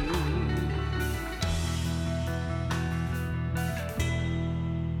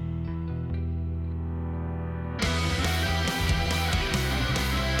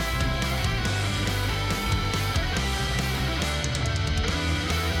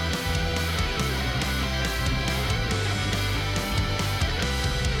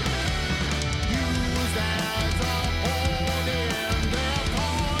 Used as a pawn in their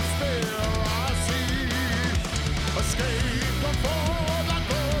conspiracy. Escaped before the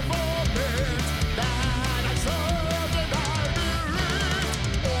government that I served and I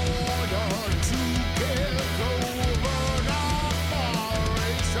believed. Ordered to get overt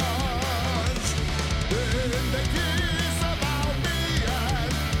operations. Then they kiss about me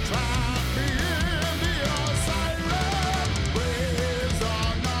and trap me in the asylum.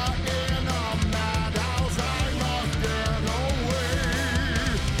 Prisoner in a madhouse, I must get away.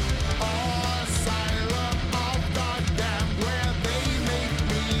 Asylum of goddamn where they make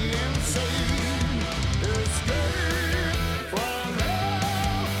me insane. Escape from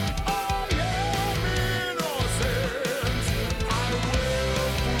hell, I am innocent. I will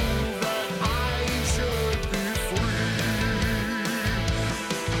prove that I should be free.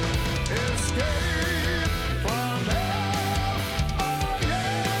 Escape from hell, I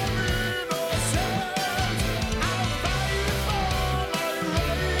am innocent. I'll fight for my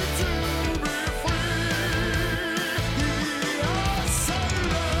right to be free. The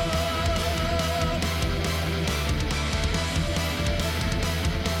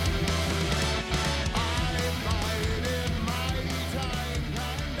I'm biding my time,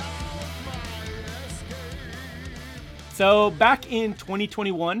 planned out my escape. So back in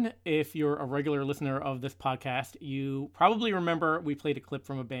 2021, if you're a regular listener of this podcast, you probably remember we played a clip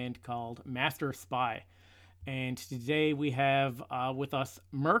from a band called Master Spy. And today we have with us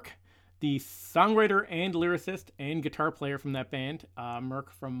Merk, the songwriter and lyricist and guitar player from that band,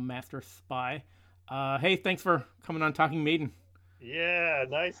 Merk from Master Spy. Hey, thanks for coming on Talking Maiden. Yeah,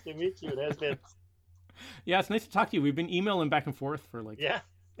 nice to meet you, Nesbitt. Yeah, it's nice to talk to you. We've been emailing back and forth for like Yeah,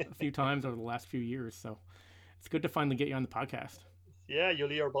 a few times over the last few years, so it's good to finally get you on the podcast. yeah, you'll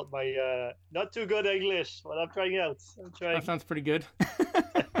hear about my not too good English, but I'm trying out. I'm trying. That sounds pretty good.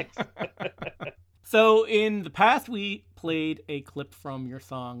 So in the past, we played a clip from your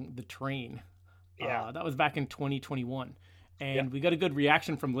song, The Train. Yeah. That was back in 2021. And Yeah. we got a good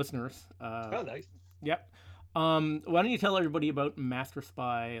reaction from listeners. Oh, nice. Yep. Why don't you tell everybody about Master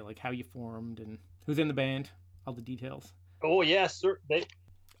Spy, like how you formed and Who's in the band? All the details. Oh yes, sir.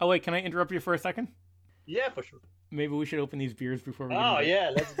 Oh wait, can I interrupt you for a second? Yeah, for sure. Maybe we should open these beers before we. Oh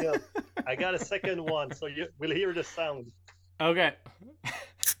yeah, let's go. I got a second one, so you will hear the sound. Okay.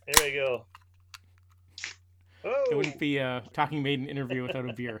 Here we go. Oh. It wouldn't be a Talking Maiden interview without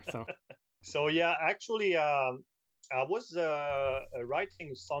a beer. So yeah, actually, I was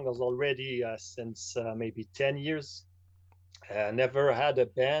writing songs already since maybe 10 years. Never had a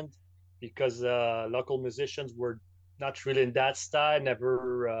band because local musicians were not really in that style.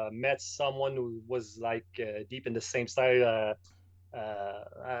 Never met someone who was like deep in the same style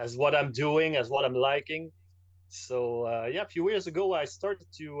as what I'm doing, as what I'm liking. So yeah, a few years ago, I started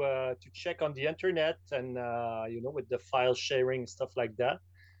to check on the internet and with the file sharing stuff like that.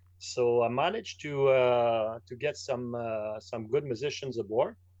 So I managed to get some good musicians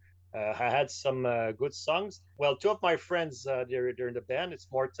aboard. I had some good songs. Well, two of my friends they're in the band. It's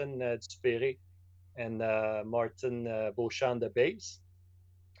Martin Dupéré and Martin Beauchamp the bass.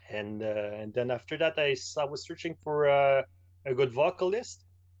 And then after that, I was searching for a good vocalist.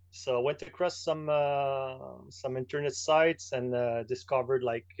 So I went across some internet sites and discovered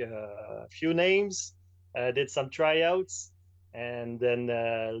like a few names. Did some tryouts, and then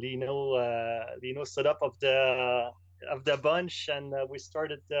Lino stood up of the bunch, and we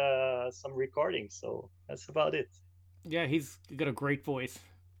started some recording. So that's about it. Yeah, he's got a great voice,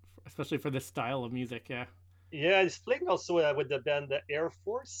 especially for this style of music. Yeah. Yeah, he's playing also with the band the Air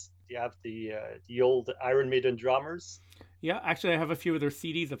Force. You have the old Iron Maiden drummers. Yeah, actually, I have a few of their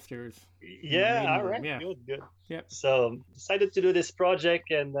CDs upstairs. Yeah, all right, yeah. good. Yeah. So decided to do this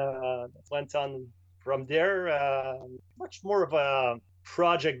project and went on from there. Much more of a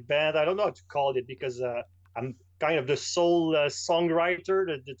project band. I don't know how to call it because I'm kind of the sole songwriter,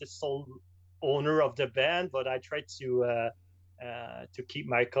 the sole owner of the band, but I try to keep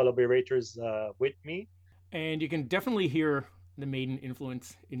my collaborators with me. And you can definitely hear the Maiden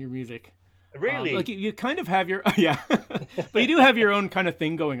influence in your music. Really? Like you kind of have your yeah, but you do have your own kind of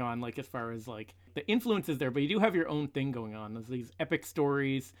thing going on. Like as far as like the influence is there, but you do have your own thing going on. There's these epic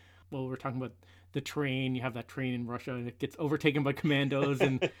stories. Well, we're talking about the train. You have that train in Russia, and it gets overtaken by commandos,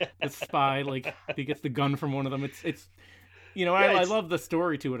 and the spy like he gets the gun from one of them. It's I love the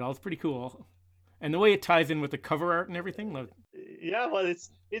story to it all. It's pretty cool, and the way it ties in with the cover art and everything. Yeah, well,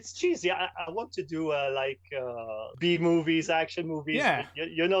 it's cheesy. I want to do B movies, action movies. Yeah,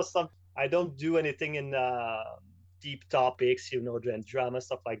 some. I don't do anything in deep topics, and drama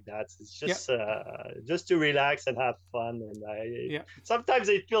stuff like that. It's just to relax and have fun. And sometimes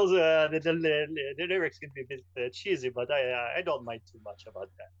it feels the lyrics can be a bit cheesy, but I don't mind too much about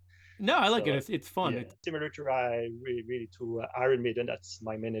that. No, I like it. It's fun. Yeah. Similar to really to Iron Maiden. That's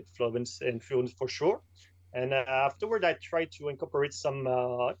my main influence for sure. And afterward, I try to incorporate some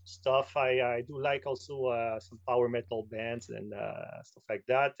stuff. I do like also some power metal bands and stuff like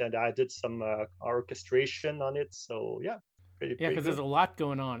that. And I did some orchestration on it. So yeah, because there's a lot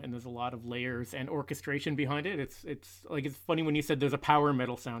going on and there's a lot of layers and orchestration behind it. It's funny when you said there's a power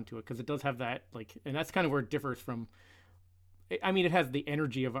metal sound to it because it does have that and that's kind of where it differs from. I mean, it has the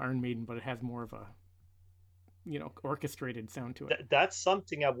energy of Iron Maiden, but it has more of a orchestrated sound to it. That's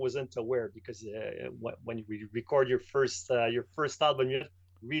something I wasn't aware because when you record your first album, you're not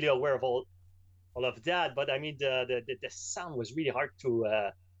really aware of all of that. But I mean, the sound was really hard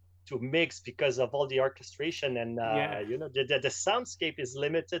to mix because of all the orchestration and the soundscape is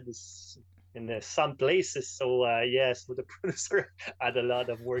limited in some places. So so the producer had a lot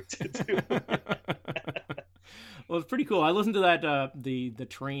of work to do. Well, it's pretty cool. I listened to that the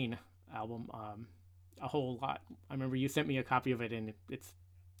Train album a whole lot. I remember you sent me a copy of it, and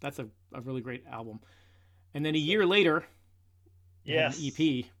that's a really great album. And then a year later, you had an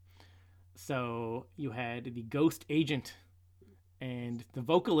EP. So you had the Ghost Agent, and the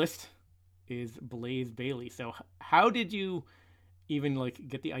vocalist is Blaze Bayley. So how did you even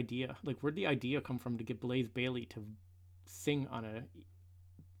get the idea? Where'd the idea come from to get Blaze Bayley to sing on a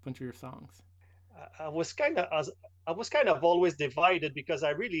bunch of your songs? I was kind of always divided because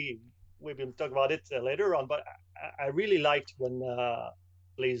we will talk about it later on, but I really liked when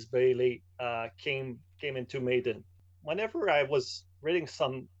Blaze Bayley came into Maiden. Whenever I was reading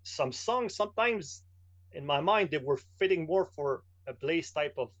some songs, sometimes in my mind they were fitting more for a Blaze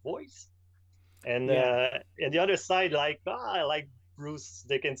type of voice, and the other side, I like Bruce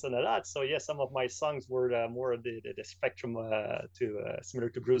Dickinson a lot. So some of my songs were more of the spectrum similar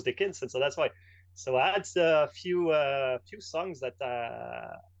to Bruce Dickinson. So that's why. So I had a few songs that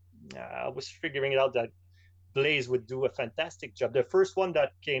I was figuring it out that Blaze would do a fantastic job. The first one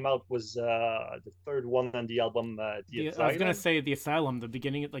that came out was the third one on the album, The I was gonna Asylum. say the Asylum. The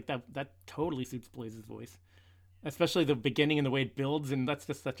beginning, like that totally suits Blaze's voice, especially the beginning and the way it builds, and that's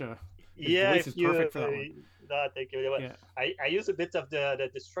just such a his Yeah, voice if is you, perfect for that one. no, thank you. Yeah. I use a bit of the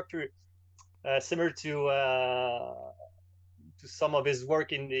structure similar to some of his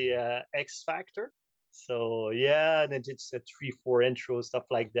work in the X Factor. So yeah, and it's a 3/4 intro stuff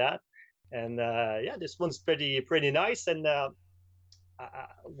like that, and yeah, this one's pretty nice, and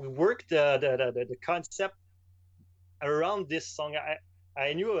we worked the concept around this song.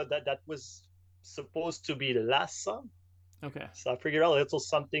 I knew that was supposed to be the last song, Okay. so I figured out a little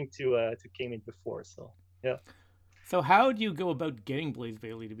something to came in before. So yeah. So how do you go about getting Blaze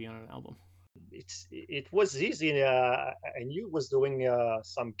Bayley to be on an album? It was easy. I knew was doing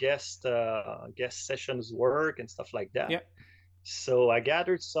some guest sessions work and stuff like that. Yeah. So I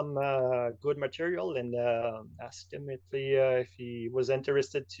gathered some good material and asked him if he was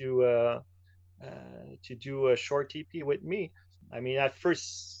interested to do a short EP with me. I mean, at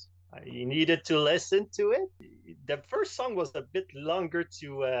first I needed to listen to it. The first song was a bit longer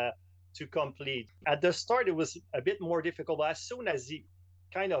to complete. At the start, it was a bit more difficult, but as soon as he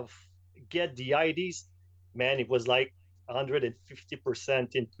kind of get the IDs, man, it was like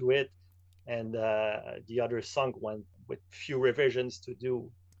 150% into it, and the other song went with few revisions to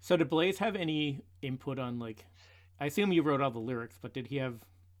do. So did Blaze have any input on like? I assume you wrote all the lyrics, but did he have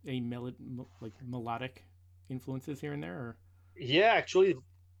any melodic influences here and there? Or? Yeah, actually,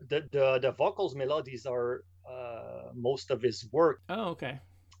 the vocals melodies are most of his work. Oh, okay.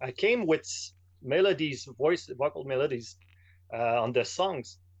 I came with melodies, vocal melodies on the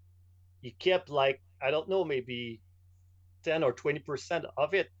songs. He kept like I don't know, maybe 10 or 20%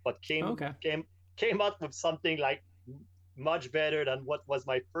 of it, but Okay. came out with something like much better than what was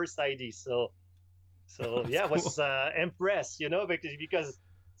my first ID. So That's yeah, I cool. was impressed, because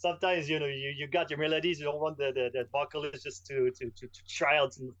sometimes you got your melodies, you don't want the vocalist just to try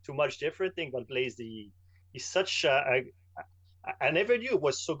out too much different thing. But Blaze, he's such I never knew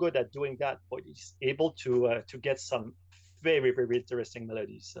was so good at doing that, but he's able to get some very interesting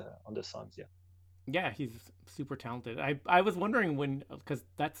melodies on the songs. Yeah. Yeah, he's super talented. I was wondering when because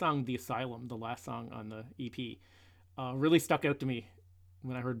that song, "The Asylum," the last song on the EP, really stuck out to me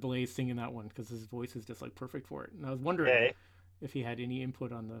when I heard Blaze singing that one because his voice is just like perfect for it. And I was wondering Okay. if he had any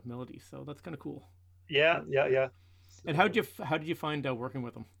input on the melody. So that's kind of cool. Yeah. And how did you find working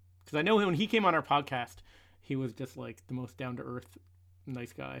with him? Because I know when he came on our podcast, he was just like the most down to earth,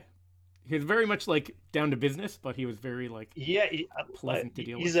 nice guy. He was very much like down to business, but he was very like Yeah, pleasant to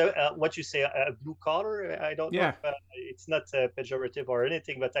deal he's with. what you say a blue collar. I don't know Yeah, if it's not pejorative or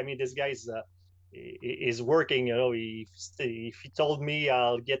anything, but I mean this guy's is working. If he told me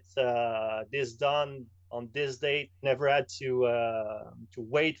I'll get this done on this date, never had to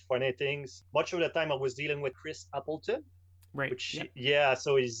wait for anything. Much of the time I was dealing with Chris Appleton, right. which Yeah, yeah,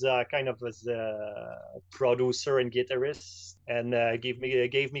 so he's kind of as a producer and guitarist, and gave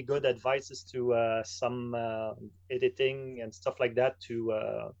me good advices to some editing and stuff like that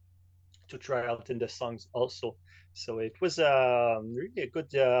to try out in the songs also. So it was really a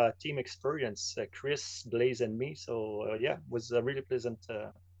good team experience, Chris, Blaze, and me. So yeah, it was a really pleasant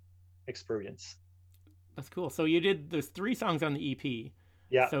experience. that's cool. So you did there's 3 songs on the EP.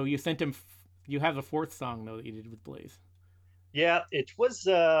 Yeah, So you sent him. You have a 4th song though that you did with Blaze. yeah, it was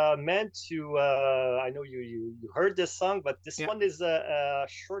meant to. I know you heard this song, but this Yeah. one is a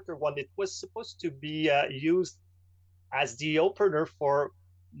shorter one. It was supposed to be used as the opener for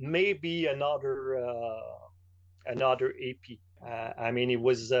maybe another AP. I mean, he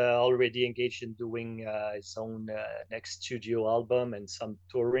was already engaged in doing his own next studio album and some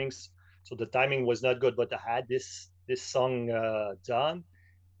tourings, so the timing was not good. But I had this song done,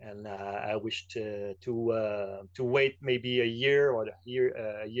 and I wish to wait maybe a year or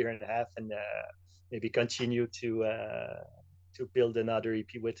a year and a half, and maybe continue to build another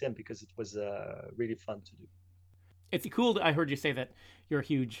EP with him because it was really fun to do. It's cool that I heard you say that you're a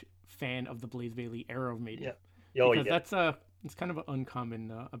huge fan of the Blaze Bayley era of Maiden. Yeah. Oh Because yeah. that's it's kind of an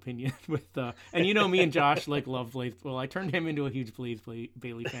uncommon opinion with and me and Josh like love Blaze. Well, I turned him into a huge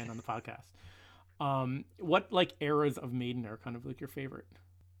Bayley fan on the podcast. What like eras of Maiden are kind of like your favorite?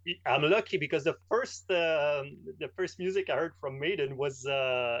 I'm lucky because the first music I heard from Maiden was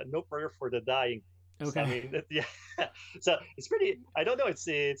 "No Prayer for the Dying." So, I Okay. mean, yeah. So it's pretty. I don't know. It's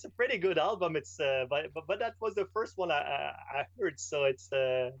a pretty good album. It's but that was the first one I heard. So it's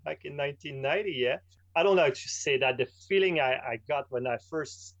back in 1990. Yeah. I don't know how to say that. The feeling I got when I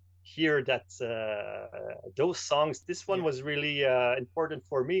first hear that those songs. This one was really important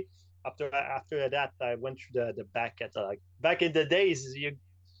for me. After that, I went through the back catalog. Like back in the days,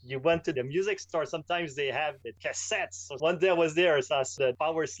 you went to the music store. Sometimes they have the cassettes. So one day I was there, so I saw the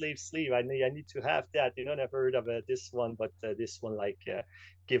Power Slave Sleeve. I need to have that. Never heard of this one, but this one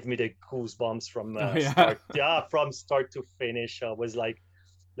give me the goosebumps from from start to finish. I was like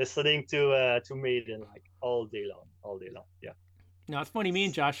listening to Maiden like all day long. Yeah. Now it's funny. Me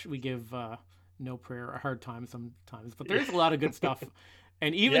and Josh, we give No Prayer a hard time sometimes, but there's a lot of good stuff.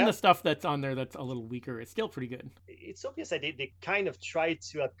 And even the stuff that's on there that's a little weaker, it's still pretty good. It's obvious that they kind of try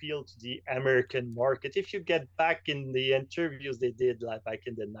to appeal to the American market. If you get back in the interviews they did like back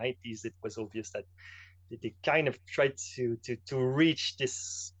in the 90s, it was obvious that they kind of tried to reach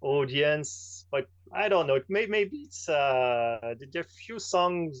this audience. But I don't know. Maybe it's there are a few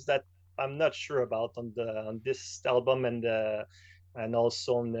songs that I'm not sure about on this album and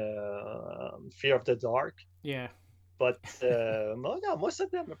also on Fear of the Dark. Yeah. But no, most of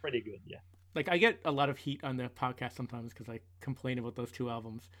them are pretty good. Yeah. Like I get a lot of heat on the podcast sometimes because I complain about those two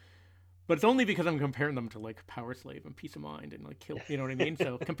albums, but it's only because I'm comparing them to like Power Slave and Peace of Mind and like Kill. You know what I mean?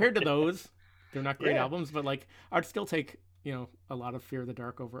 So compared to those, they're not great albums, but like I'd still take a lot of Fear of the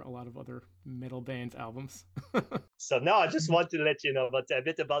Dark over a lot of other metal bands' albums. So no, I just want to let you know about a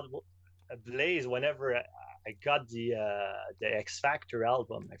bit about Blaze. Whenever I got the X Factor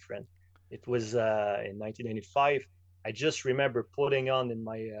album, my friend, it was in 1995. I just remember putting on in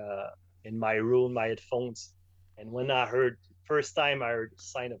my room my headphones, and when I heard first time I heard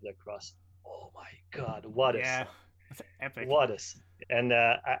Sign of the Cross, oh my God, what a song. That's epic. What a song. And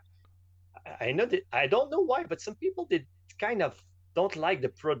I know that I don't know why, but some people did kind of don't like the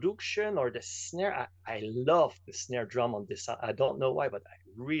production or the snare. I love the snare drum on this. I don't know why, but I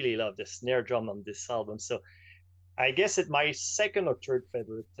really love the snare drum on this album. So I guess it's my second or third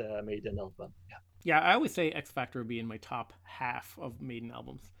favorite Maiden album. Yeah, I always say X Factor would be in my top half of Maiden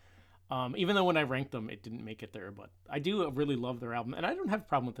albums. Even though when I ranked them, it didn't make it there. But I do really love their album. And I don't have a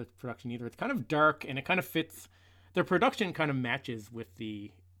problem with the production either. It's kind of dark and it kind of fits. Their production kind of matches with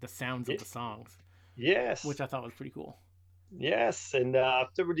the sounds of the songs. Yes. Which I thought was pretty cool. Yes. And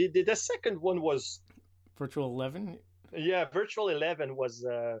after the second one was... Virtual 11? Yeah, Virtual 11 was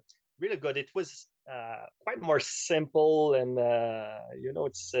really good. It was quite more simple and,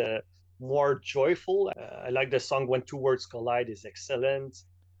 it's... more joyful. I like the song When Two Worlds Collide is excellent.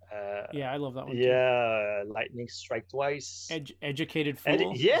 Yeah, I love that one too. Lightning Strike Twice. Educated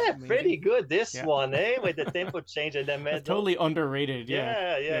Fool. Pretty good. This one, with the tempo change and the middle. It's totally underrated.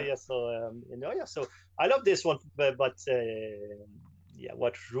 Yeah. So so I love this one, but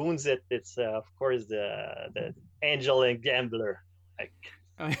what ruins it? It's of course the Angel and Gambler.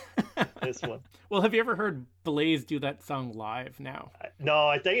 This one. Well, have you ever heard Blaze do that song live now? No,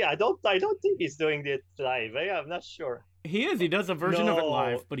 I don't think he's doing it live. I'm not sure. He is. He does a version of it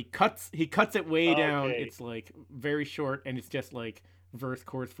live, but he cuts it way down. It's like very short, and it's just like verse,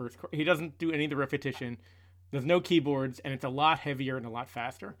 chorus, verse, chorus. He doesn't do any of the repetition. There's no keyboards, and it's a lot heavier and a lot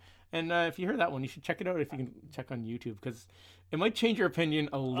faster. And if you heard that one, you should check it out if you can check on YouTube, because it might change your opinion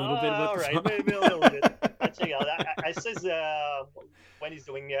a little bit about the song. Maybe a little bit. Check it out. I says when he's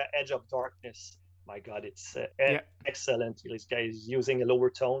doing Edge of Darkness, my God, it's excellent. This guy is using a lower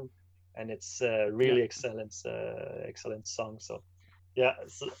tone, and it's really excellent song. So,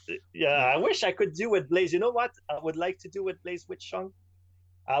 I wish I could do with Blaze. You know what? I would like to do with Blaze. Which song?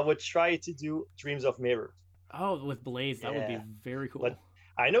 I would try to do Dreams of Mirror. Oh, with Blaze, that would be very cool. But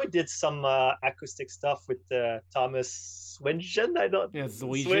I know he did some acoustic stuff with Thomas Swinton.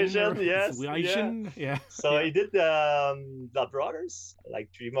 Zwischen. Yes. Yeah. So he did the Brothers.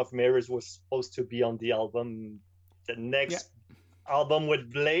 Like Dream of Mirrors was supposed to be on the album, the next album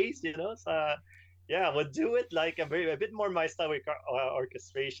with Blaze. So I would do it like a bit more my style with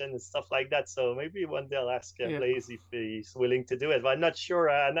orchestration and stuff like that. So maybe one day I'll ask Blaze if he's willing to do it. But I'm not sure.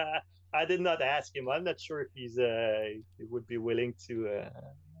 I did not ask him. I'm not sure if he would be willing to.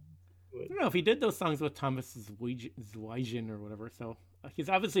 I don't know if he did those songs with Thomas Zwischen or whatever. So he's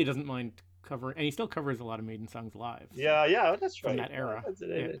obviously doesn't mind covering, and he still covers a lot of Maiden songs live. So, yeah, that's right. From that era.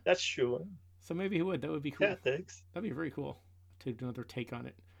 That's true. So maybe he would. That would be cool. Yeah, thanks. That'd be very cool to do another take on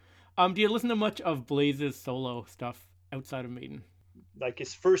it. Do you listen to much of Blaze's solo stuff outside of Maiden? Like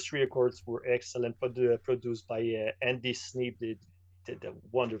his first three records were excellent, but produced by Andy Sneap. Did a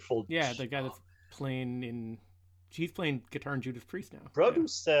wonderful. Yeah, the guy that's playing he's playing guitar in Judas Priest now.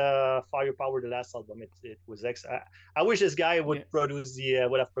 Produced Firepower, the last album. It was excellent. I wish this guy would produce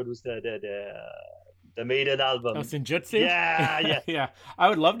would have produced the Maiden album. Oh, Senjutsu? Yeah. Yeah. I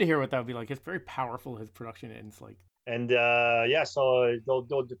would love to hear what that would be like. It's very powerful, his production, and it's like And yeah, so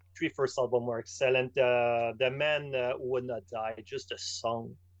the three first album were excellent. The Man Who Would Not Die, just a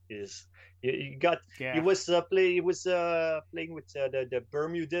song is you got. He Yeah. was playing with the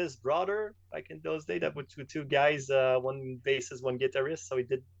Bermudez brother back in those days. That were two guys, one bassist, one guitarist. So he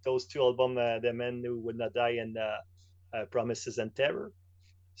did those two albums, The Man Who Would Not Die and Promises and Terror.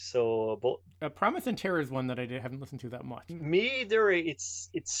 So both Promise and Terror is one that haven't listened to that much. me either.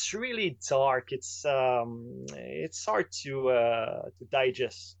 It's really dark. It's hard to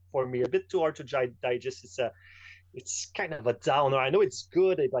digest for me. A bit too hard to digest. It's kind of a downer. I know it's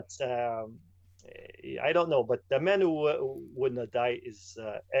good, but I don't know. But The Man Who Would Not Die is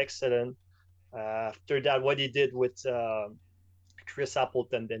excellent. After that, what he did with Chris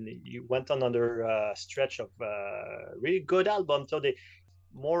Appleton, then he went on another stretch of really good album. So they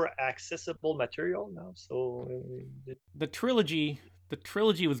more accessible material now. So The trilogy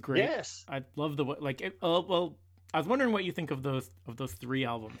was great. yes, I love the like. Well, I was wondering what you think of those three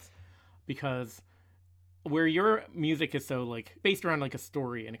albums, because where your music is so like based around like a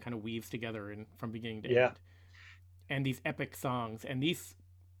story and it kind of weaves together and from beginning to end, and these epic songs, and these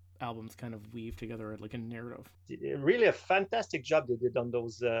albums kind of weave together like a narrative. really a fantastic job they did on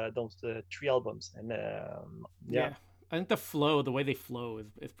those three albums. And yeah. I think the way they flow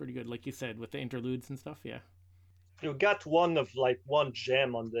is pretty good, like you said, with the interludes and stuff. Yeah. You got one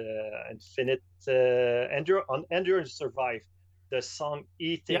gem on the Infinite Endure and Survive, the song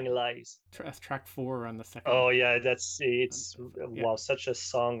Eating Lies. That's track 4 on the second. Oh yeah, it's wow, such a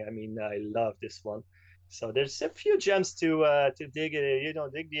song. I mean, I love this one. So there's a few gems to dig,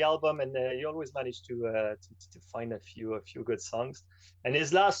 dig the album, and you always manage to find a few good songs. And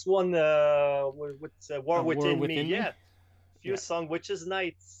his last one, with War Within Me, yeah, few song, Witch's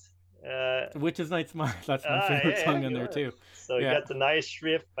Night. Witch's Night's that's my favorite song in there too. So you got the nice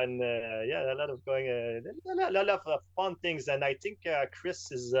riff, and a lot of a lot of fun things. And I think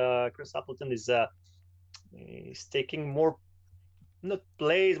Chris Appleton is he's taking more, not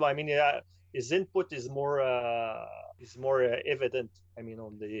plays, but I mean his input is more evident. I mean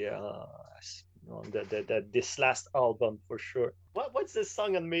on the this last album for sure. What's the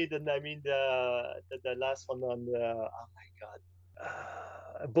song on Maiden? I mean the last one on the oh my god,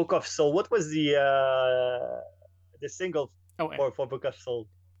 Book of Soul. What was the single for Book of Soul?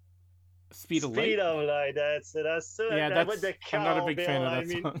 Speed of Light. That's I'm not a big fan of that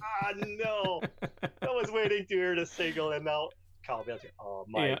song. No, I was waiting to hear the single, and now Cowbell. Oh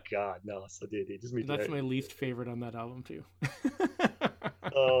my god, no! So they just made that's my least favorite on that album too.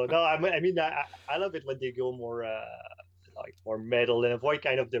 Oh no, I mean I love it when they go more like more metal and avoid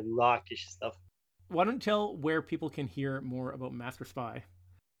kind of the rockish stuff. Why don't you tell where people can hear more about Master Spy?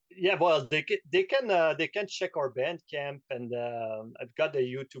 Yeah, well, they can check our Bandcamp, and I've got the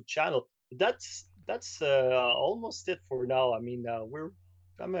YouTube channel. That's almost it for now. I mean,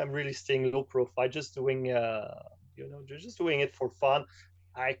 I'm really staying low profile, just doing just doing it for fun.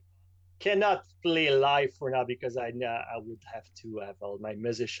 I cannot play live for now because I would have to have all my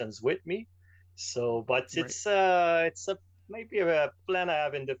musicians with me. So, but it's a maybe a plan I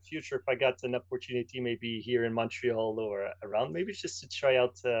have in the future if I got an opportunity, maybe here in Montreal or around, maybe just to try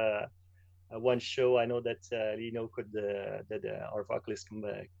out one show. I know that Lino our vocalist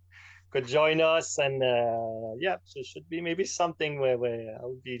could join us, and so it should be maybe something where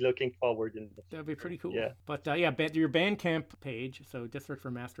I'll be looking forward in the future. That'd be pretty cool. Yeah. But your Bandcamp page, so just search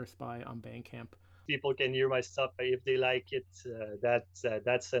for Master Spy on Bandcamp. People can hear my stuff if they like it.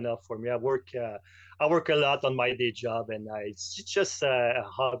 That's enough for me. I work a lot on my day job, and it's just a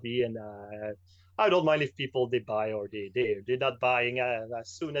hobby, and I don't mind if people they buy or they're not buying. As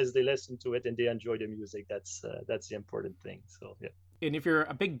soon as they listen to it and they enjoy the music, that's the important thing. So yeah. And if you're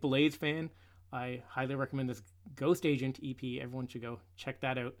a big Blaze fan, I highly recommend this Ghost Agent EP. Everyone should go check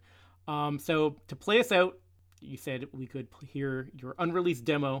that out. So to play us out, you said we could hear your unreleased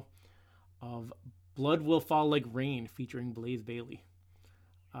demo of Blood Will Fall Like Rain featuring Blaze Bayley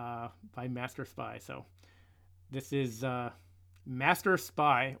by Master Spy. So this is Master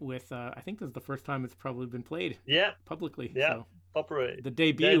Spy with, I think this is the first time it's probably been played publicly. Yeah, so the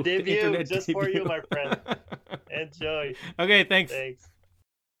debut. The internet just debut. for you, my friend. Enjoy. Okay, thanks.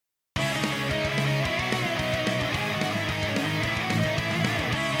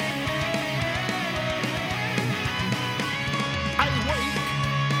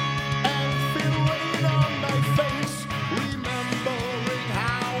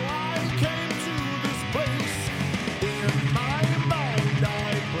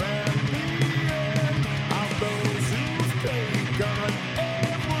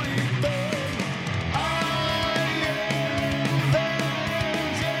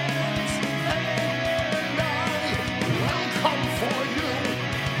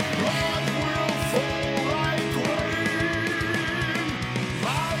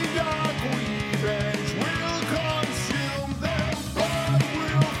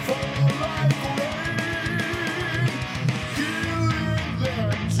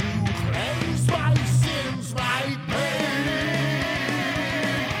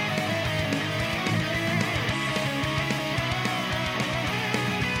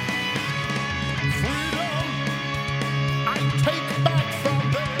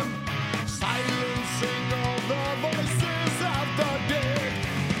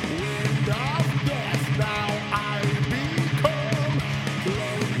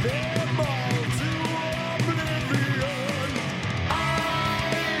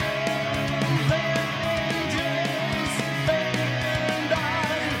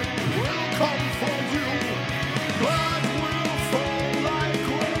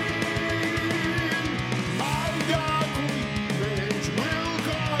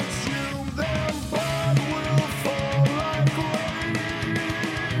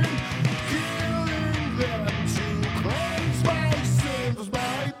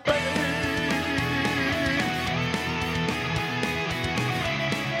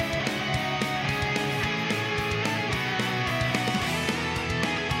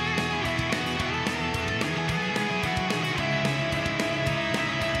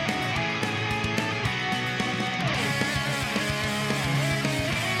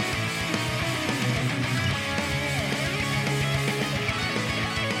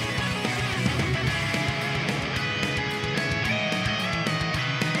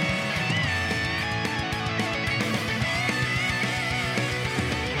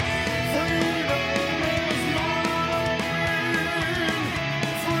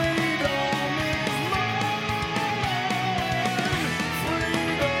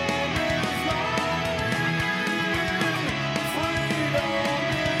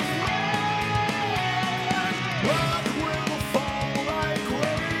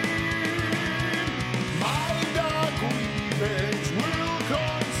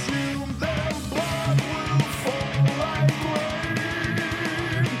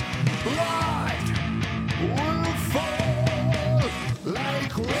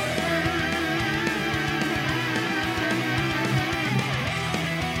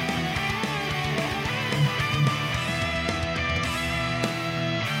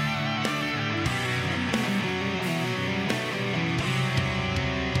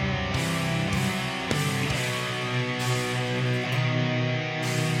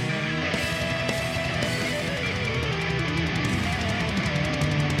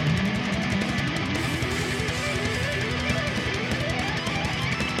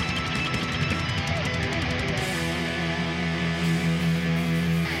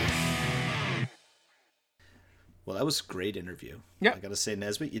 that was a great interview. Yeah. I gotta say,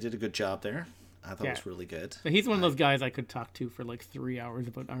 Nesbitt, you did a good job there. I thought it was really good. So he's one of those guys I could talk to for like 3 hours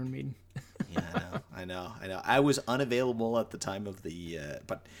about Iron Maiden. Yeah, I know. I was unavailable at the time of the,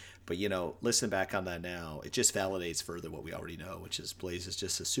 but listening back on that now, it just validates further what we already know, which is Blaze is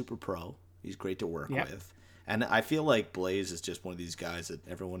just a super pro. He's great to work with, and I feel like Blaze is just one of these guys that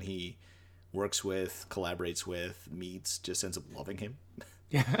everyone he works with, collaborates with, meets, just ends up loving him.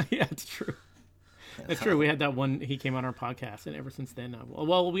 Yeah, it's true. It's true. We had that one. He came on our podcast, and ever since then,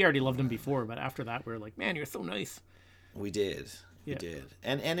 well, we already loved him before, but after that, we were like, "Man, you're so nice." We did,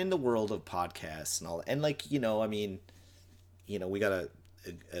 and in the world of podcasts and all, and like we got a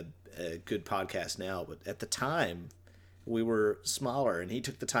good podcast now, but at the time, we were smaller, and he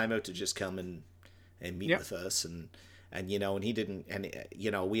took the time out to just come and meet with us, and he didn't,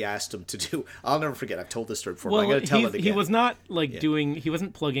 and we asked him to do. I'll never forget. I've told this story before, but I got to tell it again. He was not he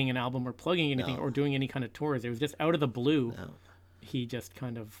wasn't plugging an album or plugging anything or doing any kind of tours. It was just out of the blue. No. He just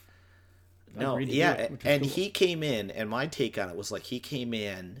kind of agreed to do it, and cool. he came in, and my take on it was like he came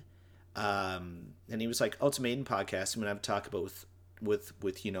in, and he was like, "Oh, it's a Maiden podcast. I'm gonna have to talk about with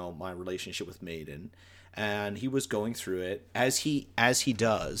my relationship with Maiden." And he was going through it as he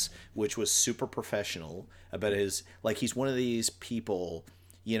does, which was super professional about his, like, he's one of these people,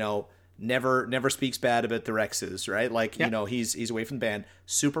 never speaks bad about their exes, right? Like, he's away from the band,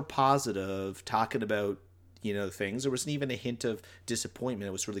 super positive, talking about, things. There wasn't even a hint of disappointment.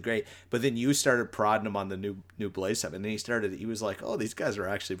 It was really great. But then you started prodding him on the new Blaze stuff, and then he was like, "Oh, these guys are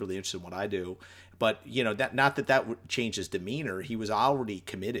actually really interested in what I do." But that not that changed his demeanor. He was already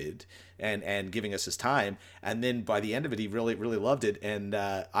committed and giving us his time. And then by the end of it, he really, really loved it. And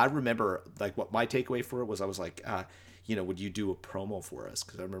I remember, like, what my takeaway for it was, I was like, would you do a promo for us?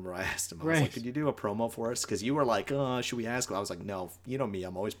 Because I remember I asked him, I was like, could you do a promo for us? Because you were like, "Oh, should we ask him?" I was like, "No, you know me,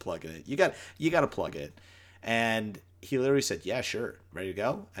 I'm always plugging it. You got to plug it." And he literally said, "Yeah, sure. Ready to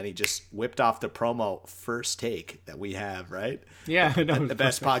go?" And he just whipped off the promo first take that we have, right? Yeah. The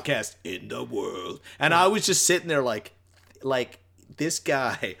best podcast in the world. And I was just sitting there like this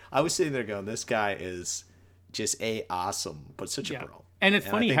guy, I was sitting there going, this guy is just awesome, but such a pro. And it's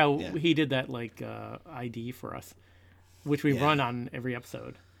funny how he did that ID for us, which we run on every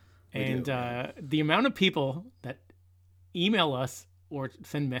episode. And the amount of people that email us or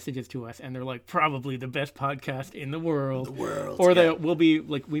send messages to us, and they're like, probably the best podcast in the world. Or we'll be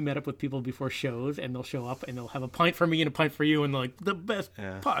like, we met up with people before shows, and they'll show up and they'll have a pint for me and a pint for you, and they're like, the best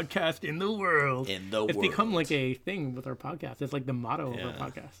podcast in the world. It's become like a thing with our podcast. It's like the motto of our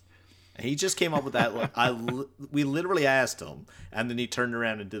podcast. He just came up with that. We literally asked him, and then he turned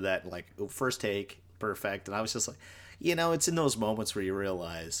around and did that, like, first take, perfect. And I was just like, it's in those moments where you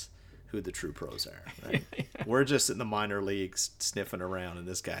realize who the true pros are, right? We're just in the minor leagues sniffing around, and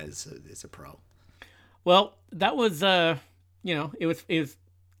this guy is a pro. Well, that was it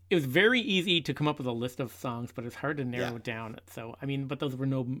was very easy to come up with a list of songs, but it's hard to narrow it down. So but those were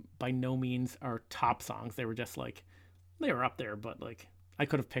by no means our top songs. They were just like, they were up there, but like I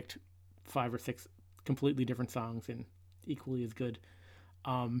could have picked 5 or 6 completely different songs and equally as good.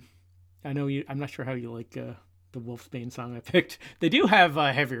 I know I'm not sure how you like the Wolfsbane song I picked. They do have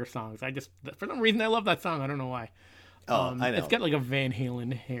heavier songs. For some reason, I love that song. I don't know why. I know. It's got like a Van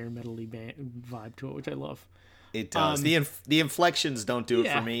Halen hair metal-y vibe to it, which I love. It does. The inflections don't do it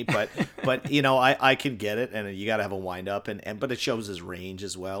for me, but I can get it, and you got to have a wind up, but it shows his range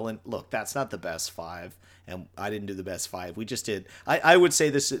as well. And look, that's not the best 5, and I didn't do the best 5. We just did. I would say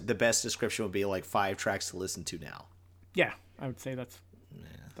the best description would be like 5 tracks to listen to now. Yeah, I would say that's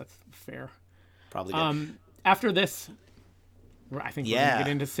fair. Probably good. After this, I think we're going to get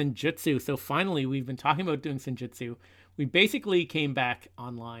into Senjutsu. So finally, we've been talking about doing Senjutsu. We basically came back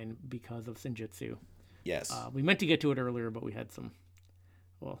online because of Senjutsu. Yes. We meant to get to it earlier, but we had some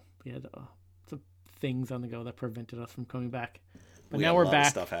things on the go that prevented us from coming back. But now we're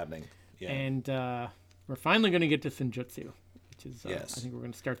back. Stuff happening. Yeah. And we're finally going to get to Senjutsu, which is, I think we're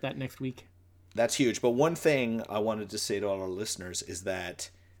going to start that next week. That's huge. But one thing I wanted to say to all our listeners is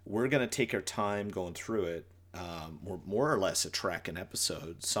that we're going to take our time going through it. We're more or less a track an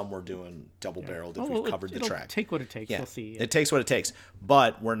episode. Some we're doing double-barreled if we've covered the track. Take what it takes. We'll see. It takes what it takes.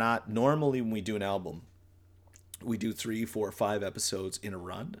 But we're not... Normally, when we do an album, we do 3, 4, 5 episodes in a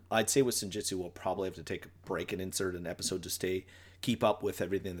run. I'd say with Senjutsu, we'll probably have to take a break and insert an episode to keep up with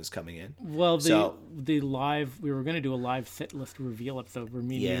everything that's coming in. Well, the live... We were going to do a live set list reveal episode where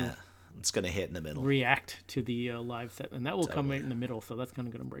it's going to hit in the middle. React to the live set, and that will come right in the middle, so that's kind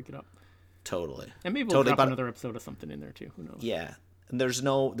of going to break it up. Totally. And maybe we'll drop another episode of something in there too. Who knows? Yeah. And there's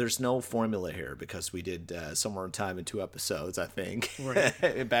no formula here because we did Somewhere in Time in 2 episodes, I think,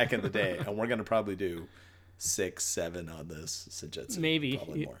 back in the day. And we're going to probably do 6, 7 on this. Sujitsu. Maybe.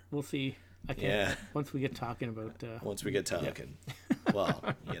 Probably more. We'll see. I can't. Yeah. Once we get talking about. Once we get talking. Well,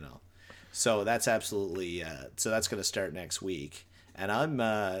 So that's absolutely. So that's going to start next week, and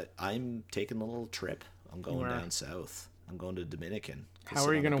I'm taking a little trip. I'm going down south. I'm going to Dominican. How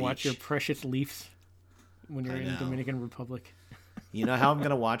are you going to watch your precious Leafs when you're in Dominican Republic? You know how I'm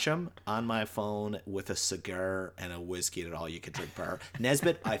going to watch them? On my phone with a cigar and a whiskey at an all-you-can-drink bar.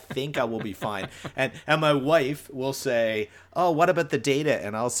 Nesbitt, I think I will be fine. And my wife will say, oh, what about the data?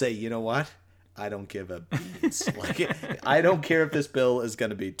 And I'll say, you know what? I don't give a beans. I don't care if this bill is going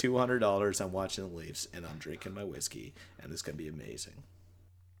to be $200. I'm watching the Leafs, and I'm drinking my whiskey, and it's going to be amazing.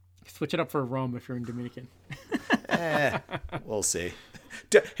 Switch it up for rum if you're in Dominican. We'll see.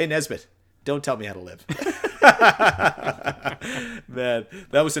 Hey, Nesbitt, don't tell me how to live. Man,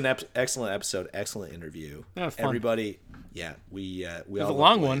 that was an excellent episode, excellent interview. That was fun. Everybody, we it all was a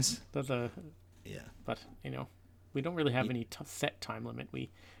long one. Yeah, but we don't really have any set time limit. We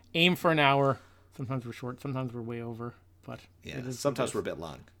aim for an hour. Sometimes we're short. Sometimes we're way over. But sometimes we're a bit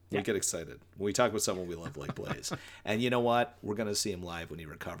long. We get excited when we talk about someone we love like Blaze. And you know what? We're gonna see him live when he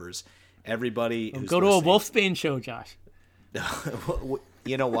recovers. Everybody, go to a Wolfsbane show, Josh.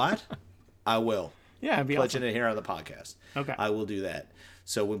 You know what? I will. Yeah, it'd be pledging awesome. it here on the podcast. Okay, I will do that.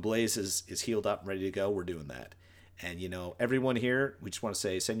 So when Blaze is healed up and ready to go, we're doing that. And everyone here, we just want to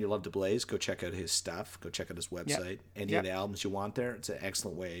say, send your love to Blaze. Go check out his stuff. Go check out his website. Any of the albums you want there. It's an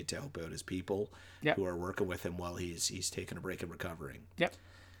excellent way to help out his people who are working with him while he's taking a break and recovering. Yep.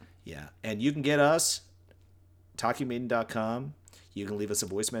 Yeah, and you can get us talkingmaiden.com. You can leave us a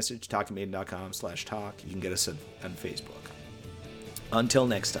voice message, talkingmaiden.com/talk. You can get us on Facebook. Until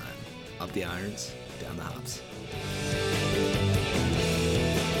next time, up the irons, down the hops.